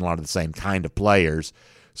last season, a lot of the same kind of players.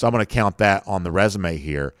 So I'm going to count that on the resume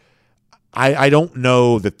here. I don't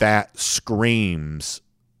know that screams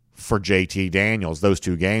for JT Daniels, those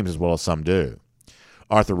two games, as well as some do.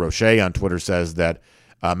 Arthur Roche on Twitter says that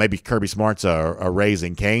maybe Kirby Smart's a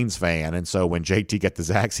Raising Cane's fan, and so when JT got the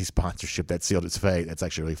Zaxxon sponsorship, that sealed its fate. That's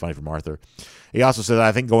actually really funny from Arthur. He also said,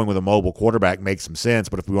 I think going with a mobile quarterback makes some sense,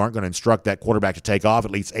 but if we aren't going to instruct that quarterback to take off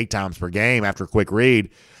at least 8 times per game after a quick read,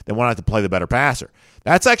 then why not to play the better passer?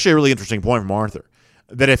 That's actually a really interesting point from Arthur,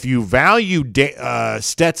 that if you value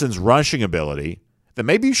Stetson's rushing ability, then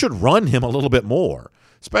maybe you should run him a little bit more,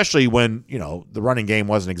 especially when the running game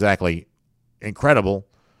wasn't exactly incredible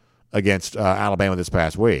against Alabama this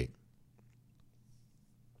past week.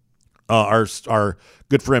 Our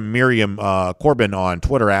good friend Miriam Corbin on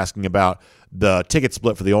Twitter asking about the ticket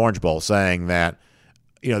split for the Orange Bowl, saying that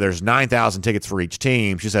there's 9,000 tickets for each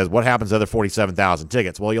team. She says, what happens to the other 47,000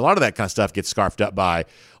 tickets? Well, a lot of that kind of stuff gets scarfed up by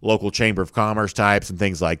local Chamber of Commerce types and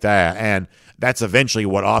things like that, and that's eventually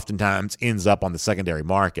what oftentimes ends up on the secondary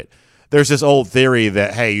market. There's this old theory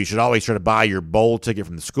that, hey, you should always try to buy your bowl ticket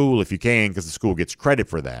from the school if you can because the school gets credit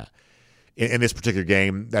for that. In this particular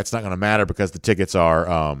game, that's not going to matter because the tickets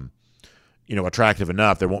are, attractive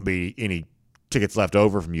enough. There won't be any tickets left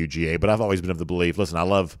over from UGA, but I've always been of the belief, listen, I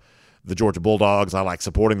love the Georgia Bulldogs. I like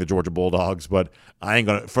supporting the Georgia Bulldogs, but I ain't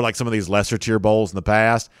going to, for like some of these lesser tier bowls in the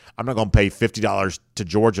past, I'm not going to pay $50 to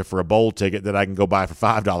Georgia for a bowl ticket that I can go buy for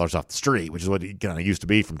 $5 off the street, which is what it kind of used to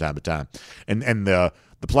be from time to time. And the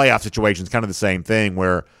playoff situation is kind of the same thing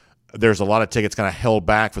where there's a lot of tickets kind of held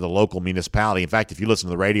back for the local municipality. In fact, if you listen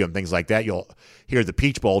to the radio and things like that, you'll hear the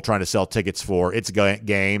Peach Bowl trying to sell tickets for its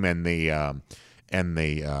game and the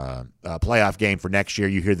playoff game for next year.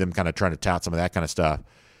 You hear them kind of trying to tout some of that kind of stuff.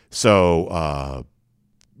 So,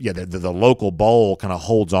 the local bowl kind of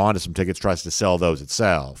holds on to some tickets, tries to sell those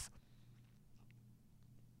itself.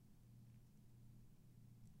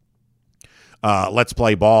 Let's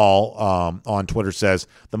Play Ball on Twitter says,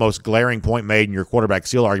 the most glaring point made in your quarterback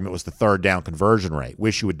seal argument was the third down conversion rate.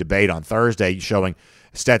 Wish you would debate on Thursday showing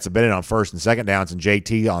Stetson Bennett on first and second downs and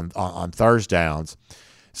JT on third downs.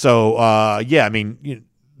 So,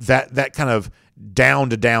 that kind of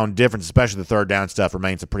down-to-down difference, especially the third down stuff,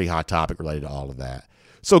 remains a pretty hot topic related to all of that.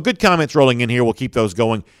 So good comments rolling in here. We'll keep those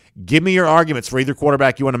going. Give me your arguments for either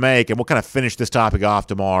quarterback you want to make, and we'll kind of finish this topic off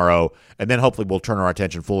tomorrow, and then hopefully we'll turn our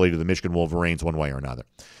attention fully to the Michigan Wolverines one way or another.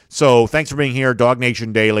 So thanks for being here. Dog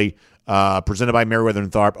Nation Daily, presented by Merriweather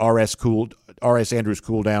and Tharp, RS Andrews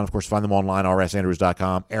Cool Down. Of course, find them online,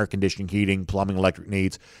 rsandrews.com, air conditioning, heating, plumbing, electric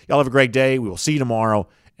needs. Y'all have a great day. We will see you tomorrow,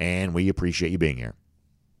 and we appreciate you being here.